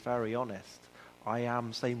open and he's very honest. I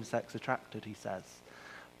am same-sex attracted, he says.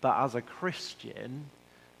 But as a Christian,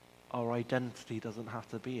 our identity doesn't have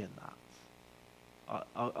to be in that.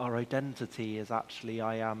 Our identity is actually,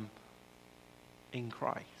 I am in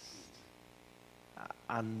Christ.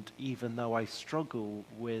 And even though I struggle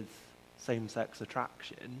with same-sex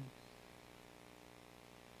attraction,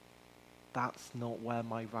 that's not where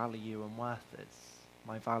my value and worth is.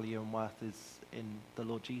 My value and worth is in the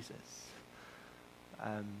Lord Jesus.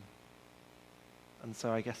 And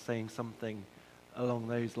so I guess saying something along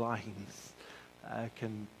those lines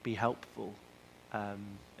can be helpful.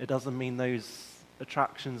 It doesn't mean those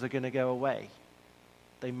attractions are going to go away.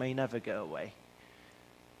 They may never go away.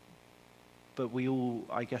 But we all,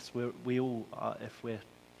 I guess we all, if we're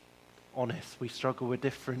honest, we struggle with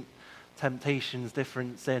different temptations,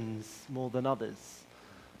 different sins more than others.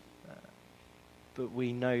 But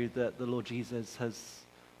we know that the Lord Jesus has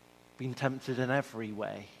been tempted in every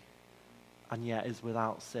way, and yet is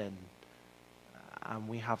without sin. And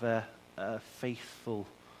we have a faithful,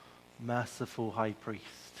 merciful high priest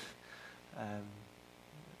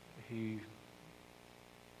whose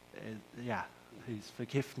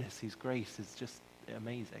forgiveness, whose grace is just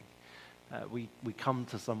amazing. We come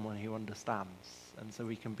to someone who understands, and so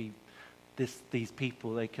we can be these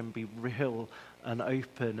people. They can be real and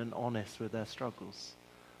open and honest with their struggles.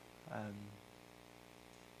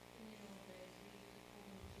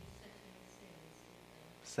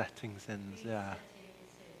 Setting sins, yeah.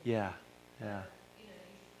 Yeah. Yeah.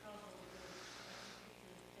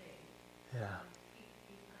 Yeah.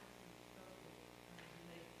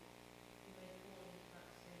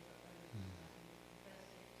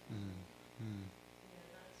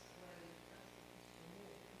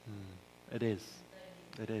 It is.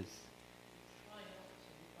 It is.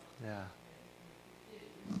 Yeah.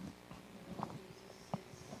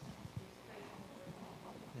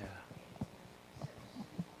 Yeah.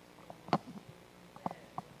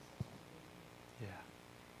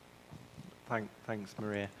 Yeah. Thanks,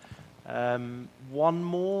 Maria. One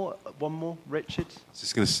more, Richard. I was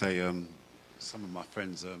just going to say, some of my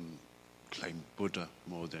friends claim Buddha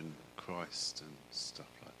more than Christ and stuff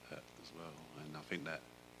like that as well, and I think that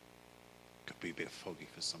could be a bit foggy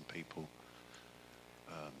for some people.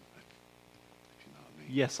 If you know what I mean.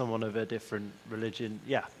 Yeah, someone of a different religion.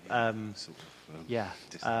 Yeah. Yeah.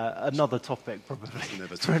 Another topic probably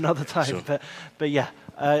Another for another time. Sure. But yeah,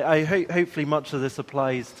 I hopefully much of this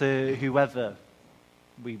applies to whoever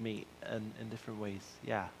we meet in different ways.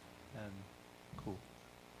 Yeah. Cool.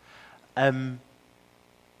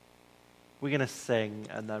 We're going to sing,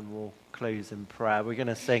 and then we'll close in prayer. We're going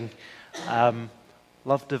to sing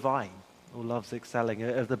Love Divine, or Love's Excelling,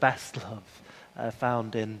 of the best love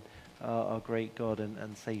found in our great God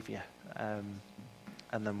and Saviour. And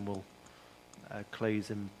then we'll close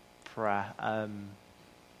in prayer.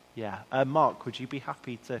 Mark, would you be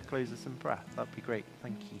happy to close us in prayer? That'd be great.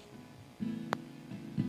 Thank you.